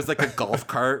 It was, like, a golf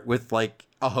cart with, like,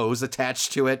 a hose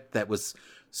attached to it that was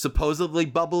supposedly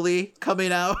bubbly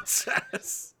coming out.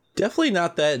 Definitely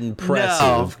not that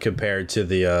impressive compared to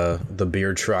the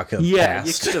beer truck of Yeah,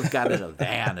 past. you could have gotten a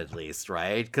van at least,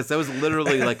 right? Because that was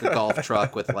literally like a golf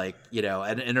truck with, like, you know,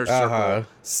 an inner circle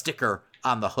sticker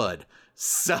on the hood.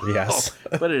 So,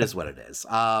 but it is what it is.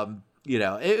 You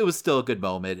know, it was still a good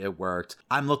moment. It worked.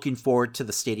 I'm looking forward to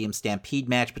the Stadium Stampede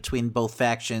match between both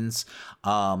factions.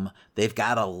 They've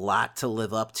got a lot to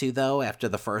live up to, though, after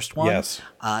the first one. Yes.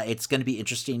 It's going to be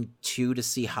interesting, too, to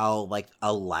see how, like,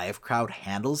 a live crowd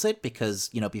handles it, because,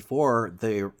 you know, before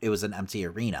it was an empty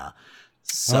arena.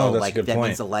 So, like, that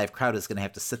means the live crowd is going to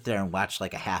have to sit there and watch,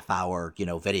 like, a half-hour, you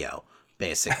know, video,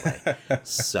 basically.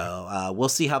 So we'll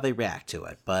see how they react to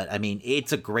it. But I mean,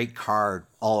 it's a great card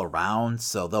all around,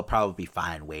 so they'll probably be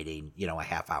fine waiting, you know, a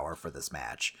half hour for this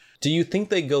match. Do you think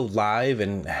they go live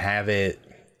and have it?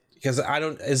 Because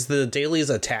is the dailies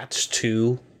attached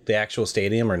to the actual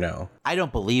stadium or no? I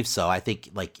don't believe so. I think,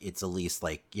 like, it's at least,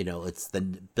 like, you know, it's the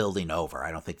building over.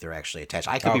 I don't think they're actually attached.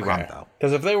 I could be wrong, though.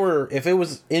 Because if it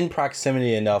was in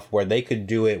proximity enough where they could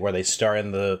do it, where they start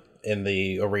in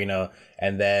the arena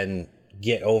and then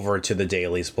get over to the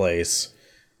dailies place,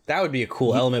 that would be a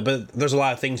cool element. But there's a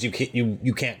lot of things you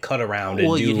can't cut around.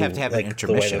 Well, and do, you'd have to have like, an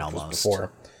intermission almost.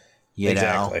 You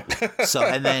know?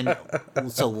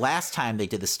 So last time they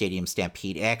did the Stadium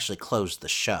Stampede, it actually closed the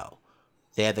show.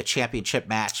 They had the championship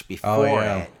match before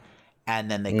it, and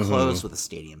then they closed with a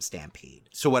Stadium Stampede.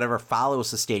 So whatever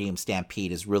follows the Stadium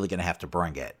Stampede is really going to have to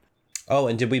bring it. Oh,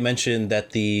 and did we mention that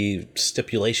the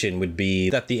stipulation would be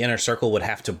that the Inner Circle would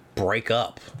have to break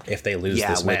up if they lose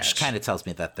this match? Which kind of tells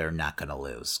me that they're not going to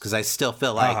lose, because I still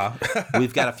feel like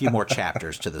we've got a few more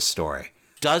chapters to the story.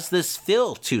 Does this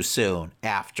feel too soon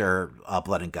after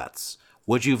Blood and Guts?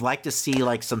 Would you like to see,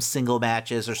 like, some single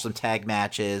matches or some tag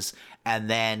matches, and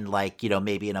then, like, you know,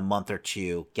 maybe in a month or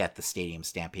two get the Stadium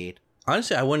Stampede?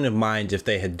 Honestly, I wouldn't have minded if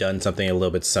they had done something a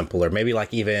little bit simpler. Maybe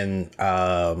like even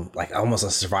like almost a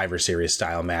Survivor Series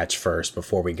style match first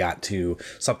before we got to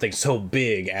something so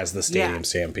big as the Stadium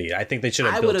Stampede. I think they should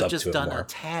have built up to it more. I would have just done a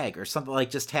tag or something, like,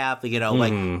 just have, you know,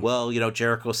 like, well, you know,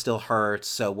 Jericho still hurts,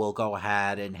 so we'll go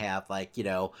ahead and have, like, you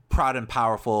know, Proud and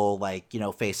Powerful, like, you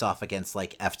know, face off against,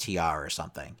 like, FTR or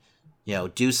something. You know,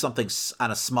 do something on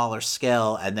a smaller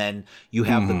scale, and then you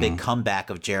have the big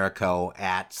comeback of Jericho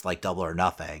at, like, Double or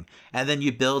Nothing. And then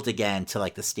you build again to,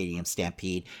 like, the Stadium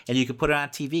Stampede, and you can put it on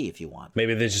TV if you want.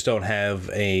 Maybe they just don't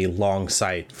have a long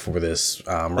sight for this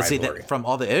rivalry. See, from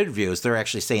all the interviews, they're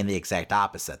actually saying the exact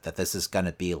opposite, that this is going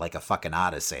to be like a fucking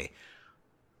odyssey.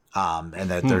 And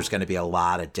that there's going to be a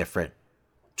lot of different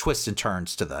twists and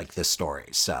turns to this story.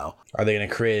 So, are they going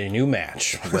to create a new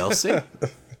match? We'll see.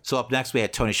 So up next, we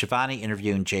had Tony Schiavone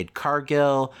interviewing Jade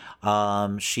Cargill.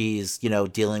 She's, you know,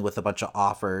 dealing with a bunch of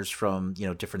offers from, you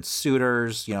know, different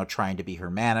suitors, you know, trying to be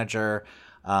her manager.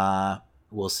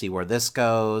 We'll see where this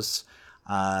goes.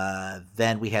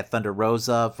 Then we had Thunder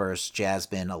Rosa versus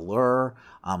Jasmine Allure.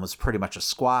 It was pretty much a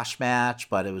squash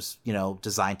match, but it was, you know,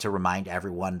 designed to remind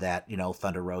everyone that, you know,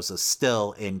 Thunder Rosa's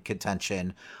still in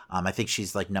contention. I think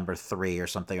she's like number 3 or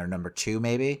something, or number 2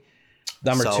 maybe.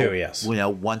 Number 2, yes. You know,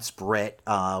 once Britt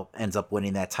ends up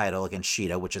winning that title against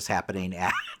Shida, which is happening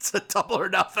at Double or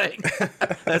Nothing.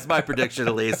 That's my prediction,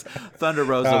 at least. Thunder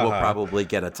Rosa will probably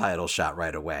get a title shot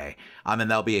right away. And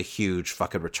that'll be a huge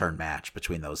fucking return match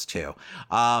between those two.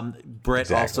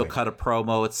 Britt also cut a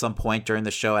promo at some point during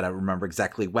the show. I don't remember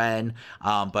exactly when,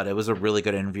 but it was a really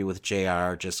good interview with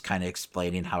JR, just kind of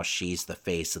explaining how she's the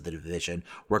face of the division,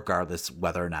 regardless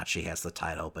whether or not she has the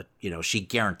title. But, you know, she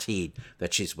guaranteed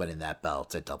that she's winning that that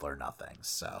belt at Double or Nothing.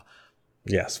 So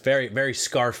yes, very, very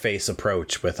Scarface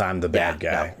approach with I'm the bad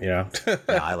guy, you know? Yeah,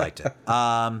 I liked it.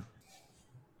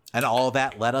 And all of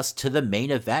that led us to the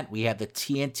main event. We had the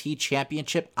TNT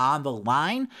Championship on the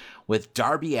line with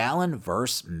Darby Allin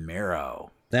versus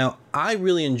Miro. Now, I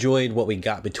really enjoyed what we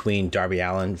got between Darby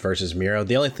Allin versus Miro.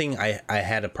 The only thing I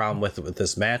had a problem with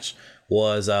this match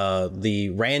was the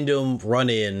random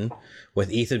run-in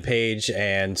with Ethan Page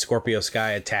and Scorpio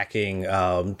Sky attacking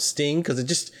Sting, because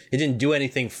it didn't do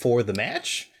anything for the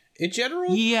match in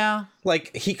general. Yeah.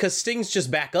 Like, because Sting's just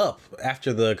back up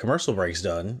after the commercial break's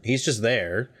done. He's just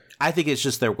there. I think it's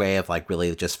just their way of like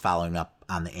really just following up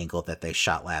on the angle that they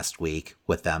shot last week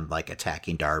with them like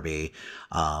attacking Darby.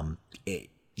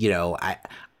 You know,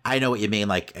 I know what you mean.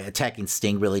 Like attacking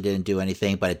Sting really didn't do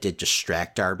anything, but it did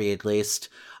distract Darby at least.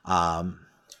 I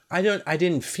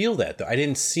didn't feel that though. I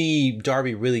didn't see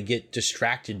Darby really get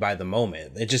distracted by the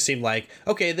moment. It just seemed like,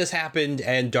 okay, this happened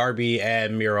and Darby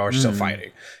and Miro are still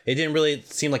fighting. It didn't really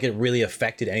seem like it really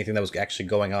affected anything that was actually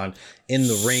going on in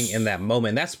the ring in that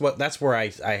moment. That's where I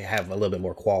have a little bit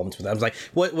more qualms with that. I was like,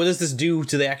 what does this do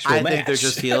to the actual match? I think they're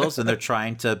just heels and they're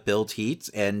trying to build heat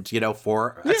and, you know,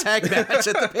 for a tag match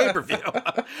at the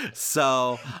pay-per-view.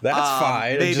 So that's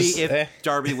fine. Maybe if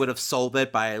Darby would have sold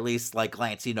it by at least like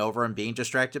glancing over and being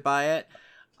distracted by it,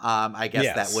 I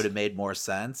guess that would have made more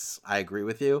sense. I agree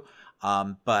with you.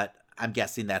 But I'm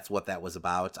guessing that's what that was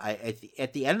about.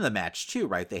 At the end of the match too,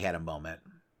 right? They had a moment.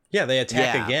 Yeah, they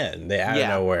attack again. They out of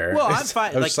nowhere. Well, I'm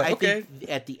fine. I okay. think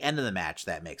at the end of the match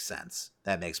that makes sense.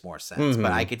 That makes more sense.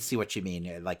 But I could see what you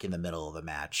mean, like in the middle of the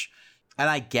match. And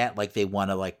I get like they want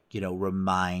to like, you know,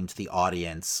 remind the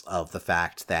audience of the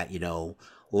fact that, you know,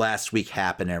 last week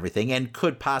happened and everything, and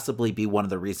could possibly be one of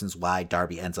the reasons why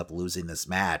Darby ends up losing this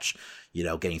match, you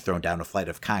know, getting thrown down a flight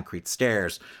of concrete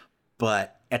stairs.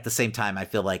 But at the same time, I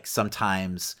feel like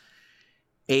sometimes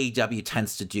AEW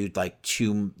tends to do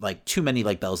too many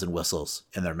like bells and whistles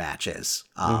in their matches.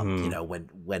 You know,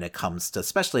 when it comes to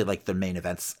especially like the main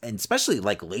events, and especially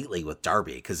like lately with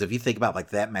Darby, because if you think about like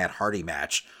that Matt Hardy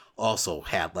match also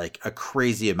had like a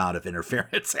crazy amount of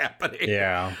interference happening.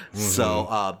 Yeah. So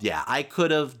I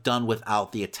could have done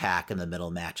without the attack in the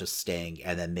middle match of Sting,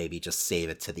 and then maybe just save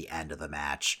it to the end of the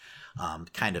match,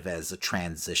 kind of as a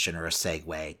transition or a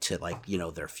segue to like, you know,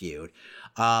 their feud.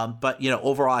 But, you know,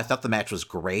 overall, I thought the match was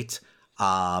great. You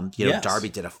know, Darby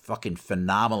did a fucking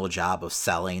phenomenal job of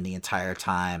selling the entire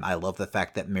time. I love the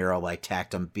fact that Miro like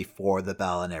tacked him before the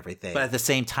bell and everything. But at the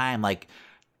same time, like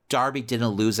Darby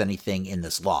didn't lose anything in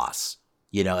this loss.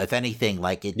 You know, if anything,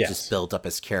 like it just built up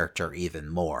his character even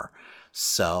more.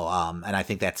 So, and I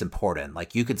think that's important.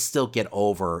 Like you could still get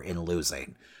over in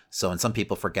losing. So, and some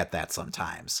people forget that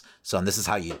sometimes. So, and this is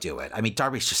how you do it. I mean,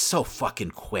 Darby's just so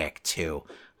fucking quick too.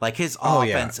 Like his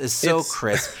offense is so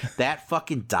crisp. That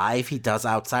fucking dive he does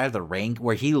outside of the ring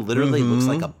where he literally looks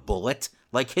like a bullet,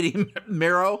 like hitting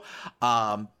Miro.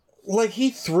 Like he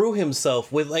threw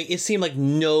himself with like, it seemed like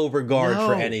no regard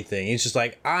for anything. He's just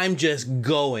like, I'm just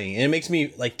going. And it makes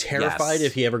me like terrified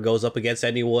if he ever goes up against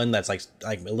anyone that's like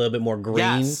a little bit more green.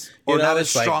 Yes. Or not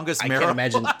as strong as Miro. I can't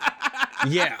imagine.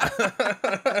 Yeah.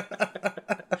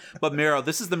 But Miro,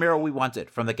 this is the Miro we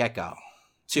wanted from the get-go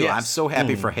too. Yes. I'm so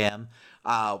happy for him.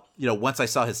 You know, once I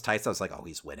saw his tights, I was like, oh,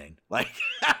 he's winning. Like,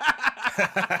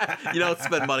 you don't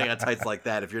spend money on tights like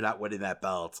that if you're not winning that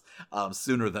belt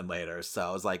sooner than later. So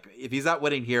I was like, if he's not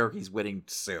winning here, he's winning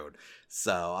soon.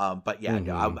 So, but yeah,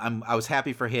 no, I was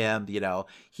happy for him. You know,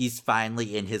 he's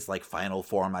finally in his like final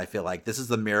form. I feel like this is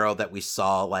the Miro that we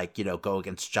saw, like, you know, go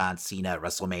against John Cena at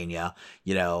WrestleMania,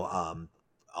 you know,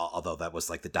 although that was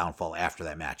like the downfall after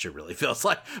that match, it really feels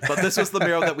like. But this was the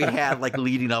Miro that we had like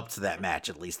leading up to that match,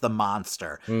 at least the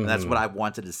monster. And that's what I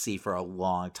wanted to see for a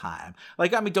long time.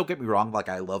 Like, I mean, don't get me wrong, like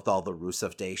I loved all the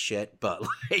Rusev Day shit, but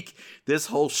like this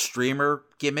whole streamer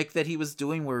gimmick that he was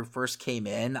doing where he first came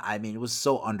in, I mean, it was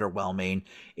so underwhelming.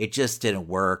 It just didn't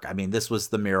work. I mean, this was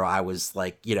the Miro I was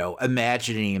like, you know,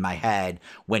 imagining in my head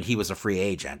when he was a free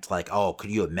agent. Like, oh, could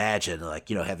you imagine like,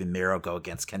 you know, having Miro go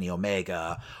against Kenny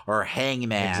Omega or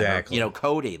Hangman, or, you know,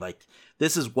 Cody? Like,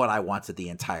 this is what I wanted the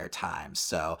entire time.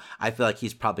 So I feel like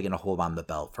he's probably going to hold on the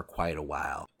belt for quite a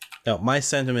while. No, my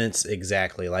sentiments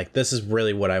exactly. Like, this is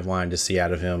really what I wanted to see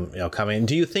out of him, you know, coming.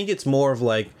 Do you think it's more of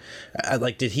like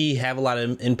did he have a lot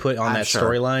of input on that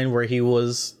storyline where he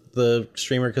was the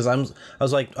streamer? Because I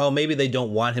was like, oh, maybe they don't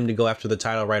want him to go after the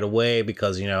title right away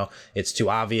because, you know, it's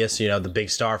too obvious, you know, the big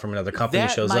star from another company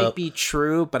shows up. That might be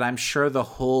true, but I'm sure the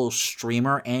whole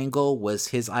streamer angle was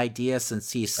his idea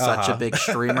since he's such a big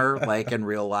streamer, like in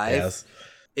real life. Yes.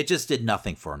 It just did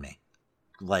nothing for me.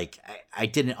 Like, I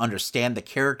didn't understand the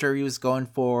character he was going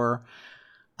for.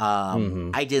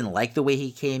 I didn't like the way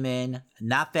he came in.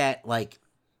 Not that like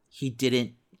he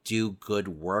didn't do good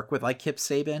work with like Kip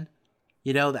Sabian.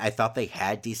 You know, I thought they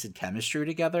had decent chemistry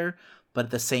together, but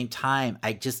at the same time,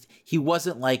 he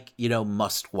wasn't like, you know,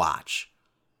 must watch.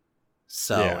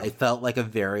 So it felt like a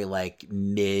very like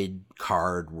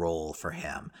mid-card role for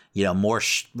him. You know,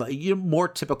 more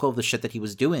typical of the shit that he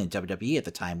was doing in WWE at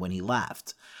the time when he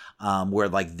left. Where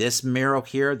like this Miro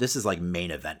here, this is like main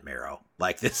event Miro.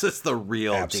 Like this is the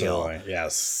real deal.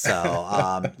 Yes.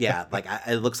 So like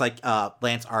it looks like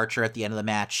Lance Archer at the end of the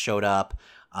match showed up.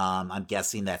 I'm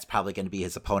guessing that's probably going to be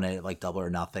his opponent at like Double or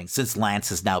Nothing, since Lance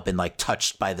has now been like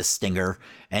touched by the Stinger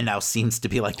and now seems to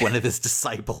be like one of his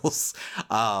disciples,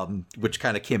 which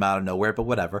kind of came out of nowhere, but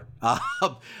whatever.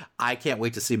 I can't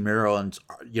wait to see Miro and,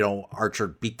 you know, Archer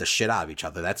beat the shit out of each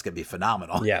other. That's going to be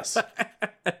phenomenal. Yes.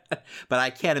 But I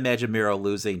can't imagine Miro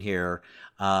losing here.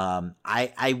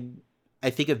 I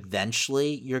think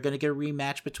eventually you're going to get a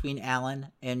rematch between Allen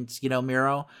and, you know,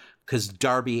 Miro. Because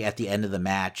Darby at the end of the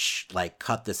match, like,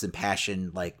 cut this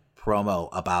impassioned, like, promo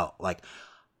about, like,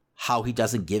 how he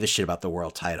doesn't give a shit about the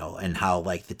world title and how,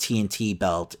 like, the TNT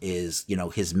belt is, you know,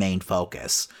 his main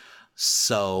focus.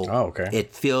 So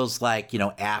it feels like, you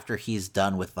know, after he's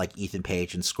done with, like, Ethan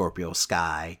Page and Scorpio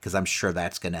Sky, because I'm sure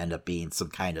that's going to end up being some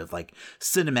kind of, like,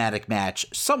 cinematic match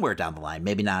somewhere down the line.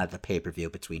 Maybe not at the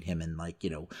pay-per-view between him and, like, you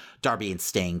know, Darby and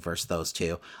Sting versus those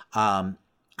two.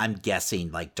 I'm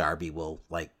guessing like Darby will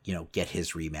like, you know, get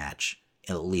his rematch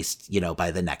at least, you know,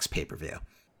 by the next pay-per-view.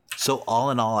 So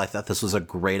all in all, I thought this was a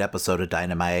great episode of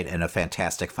Dynamite and a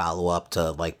fantastic follow-up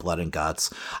to like Blood and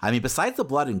Guts. I mean, besides the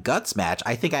Blood and Guts match,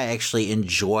 I think I actually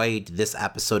enjoyed this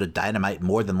episode of Dynamite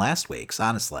more than last week's,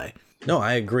 honestly. No,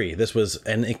 I agree. This was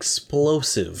an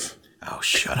explosive. Oh,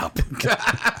 shut up.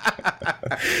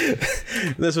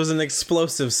 This was an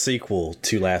explosive sequel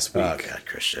to last week. Oh, God,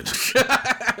 Christian.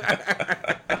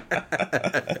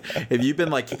 Have you been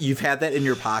like, you've had that in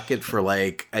your pocket for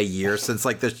like a year since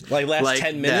like the like last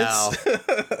 10 minutes? No.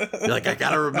 You're like, I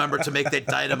gotta remember to make that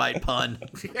Dynamite pun.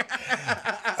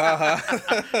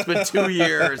 It's been 2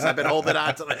 years. I've been holding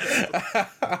on to this.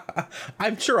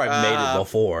 I'm sure I've made it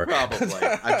before. Probably.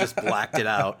 I've just blacked it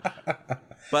out.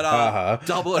 But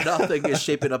Double or Nothing is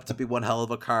shaping up to be one hell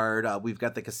of a card. We've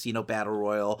got the Casino Battle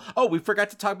Royal. Oh, we forgot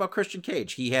to talk about Christian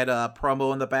Cage. He had a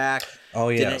promo in the back. Oh,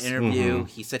 yes. Did an interview.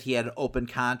 He said he had an open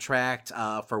contract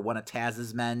for one of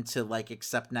Taz's men to like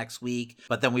accept next week.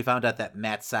 But then we found out that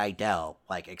Matt Sydal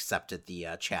like accepted the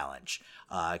challenge.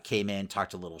 Came in,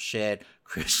 talked a little shit.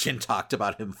 Christian talked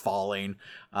about him falling.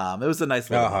 It was a nice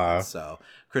little moment. So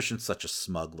Christian's such a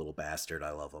smug little bastard.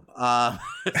 I love him.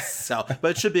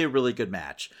 But it should be a really good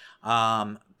match.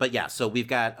 But yeah, so we've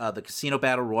got the Casino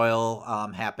Battle Royal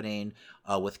happening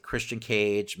with Christian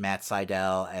Cage, Matt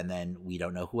Sydal, and then we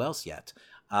don't know who else yet.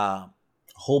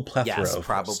 Whole plethora of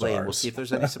probably, stars. and we'll see if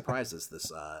there's any surprises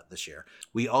this year.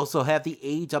 We also have the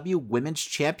AEW Women's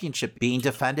Championship being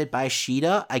defended by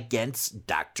Shida against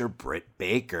Dr. Britt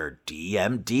Baker,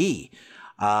 DMD.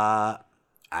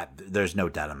 There's no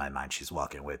doubt in my mind she's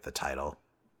walking away with the title,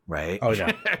 right? Oh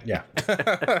yeah, yeah.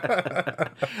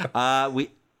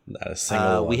 Not a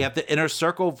single one. We have the Inner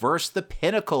Circle versus the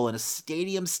Pinnacle in a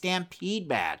Stadium Stampede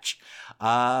match,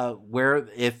 where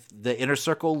if the Inner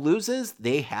Circle loses,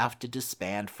 they have to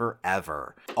disband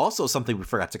forever. Also, something we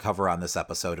forgot to cover on this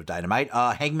episode of Dynamite,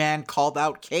 Hangman called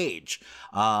out Cage.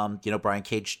 Brian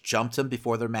Cage jumped him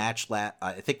before their match,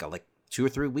 I think like 2 or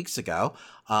 3 weeks ago,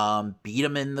 beat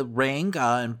him in the ring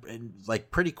in like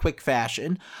pretty quick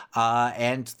fashion,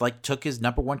 and like took his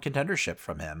 #1 contendership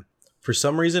from him. For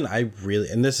some reason,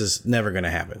 and this is never going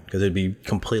to happen because it'd be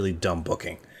completely dumb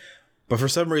booking. But for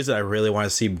some reason, I really want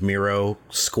to see Miro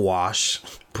squash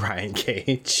Brian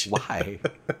Cage. Why?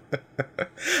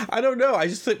 I don't know. I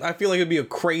feel like it'd be a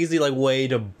crazy like way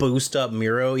to boost up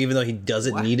Miro, even though he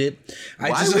doesn't need it.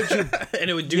 Why would you? And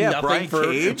it would do nothing Brian for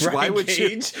Cage? Brian Why would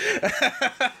Cage.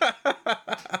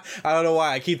 I don't know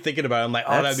why. I keep thinking about it. I'm like,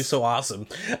 that'd be so awesome.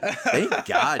 Thank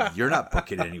God you're not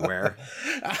booking anywhere.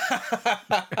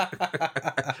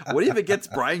 What even gets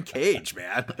Brian Cage,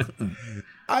 man?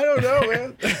 I don't know,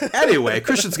 man. Anyway,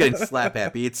 Christian's getting slap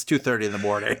happy. It's 2:30 in the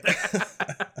morning.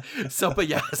 But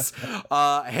yes,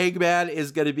 Hangman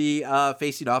is going to be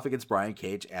facing off against Brian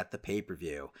Cage at the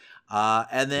pay-per-view.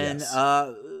 And then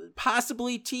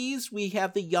possibly tease, we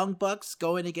have the Young Bucks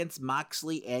going against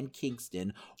Moxley and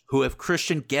Kingston, who, if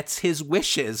Christian gets his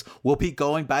wishes, will be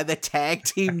going by the tag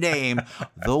team name,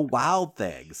 The Wild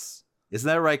Things. Isn't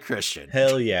that right, Christian?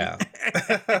 Hell yeah.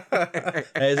 That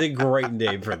is a great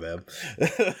name for them.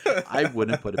 I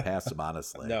wouldn't put it past them,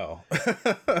 honestly. No.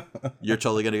 You're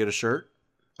totally going to get a shirt?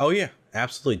 Oh, yeah.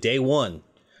 Absolutely. Day one.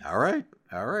 All right.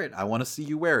 I want to see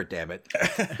you wear it, damn it.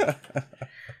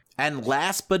 And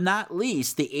last but not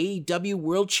least, the AEW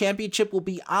World Championship will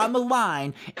be on the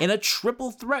line in a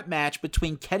triple threat match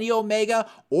between Kenny Omega,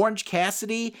 Orange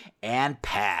Cassidy, and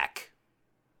Pac.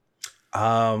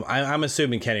 I'm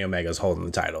assuming Kenny Omega's holding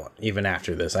the title even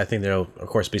after this. I think there'll, of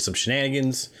course, be some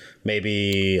shenanigans.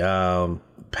 Maybe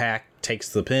Pac takes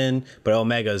the pin, but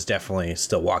Omega is definitely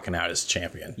still walking out as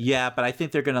champion. Yeah, but I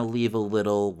think they're going to leave a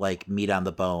little like meat on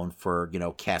the bone for,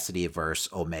 Cassidy versus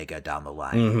Omega down the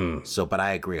line. Mm-hmm. So, but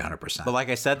I agree 100%. But like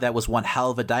I said, that was one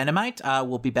hell of a Dynamite.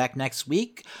 We'll be back next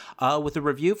week with a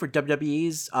review for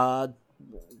WWE's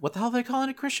what the hell are they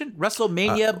calling it, Christian?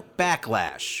 WrestleMania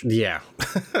Backlash. Yeah.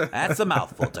 That's a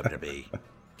mouthful, WWE.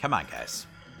 Come on, guys.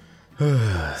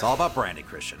 It's all about branding,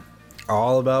 Christian.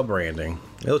 All about branding.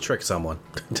 It'll trick someone.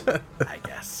 I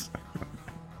guess.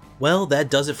 Well,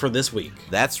 that does it for this week.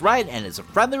 That's right, and as a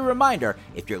friendly reminder,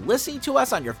 if you're listening to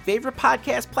us on your favorite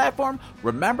podcast platform,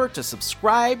 remember to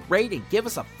subscribe, rate, and give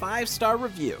us a 5-star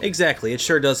review. Exactly. It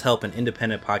sure does help an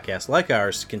independent podcast like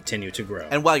ours to continue to grow.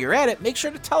 And while you're at it, make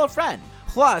sure to tell a friend.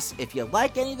 Plus, if you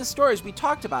like any of the stories we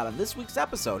talked about on this week's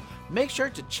episode, make sure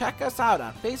to check us out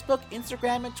on Facebook,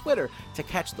 Instagram, and Twitter to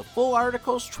catch the full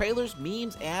articles, trailers,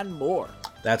 memes, and more.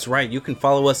 That's right, you can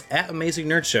follow us at Amazing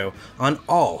Nerd Show on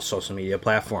all social media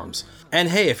platforms. And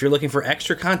hey, if you're looking for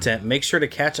extra content, make sure to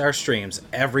catch our streams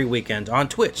every weekend on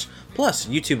Twitch, plus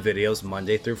YouTube videos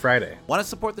Monday through Friday. Want to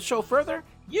support the show further?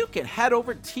 You can head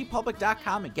over to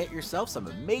tpublic.com and get yourself some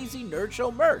amazing Nerd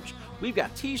Show merch. We've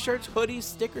got t-shirts, hoodies,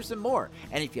 stickers, and more.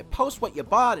 And if you post what you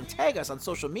bought and tag us on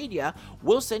social media,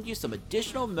 we'll send you some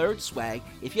additional nerd swag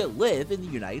if you live in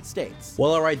the United States.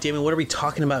 Well, all right, Damon, what are we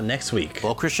talking about next week?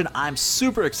 Well, Christian, I'm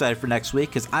super excited for next week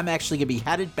because I'm actually going to be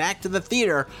headed back to the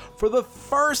theater for the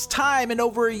first time in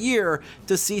over a year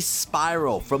to see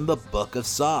Spiral from the Book of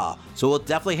Saw. So we'll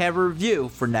definitely have a review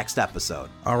for next episode.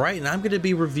 All right, and I'm going to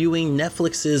be reviewing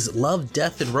Netflix's Love,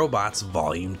 Death, and Robots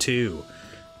Volume 2.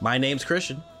 My name's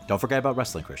Christian. Don't forget about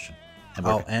wrestling, Christian. And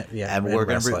we're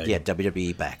going to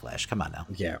WWE Backlash. Come on now.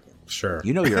 Yeah, sure.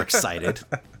 You know you're excited.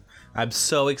 I'm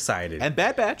so excited. And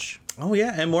Bad Batch. Oh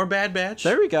yeah, and more Bad Batch.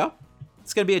 There we go.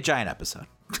 It's going to be a giant episode.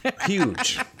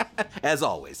 Huge. As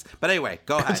always. But anyway,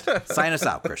 go ahead. Sign us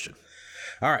out, Christian.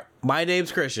 All right. My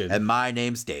name's Christian. And my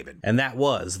name's David. And that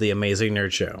was The Amazing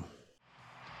Nerd Show.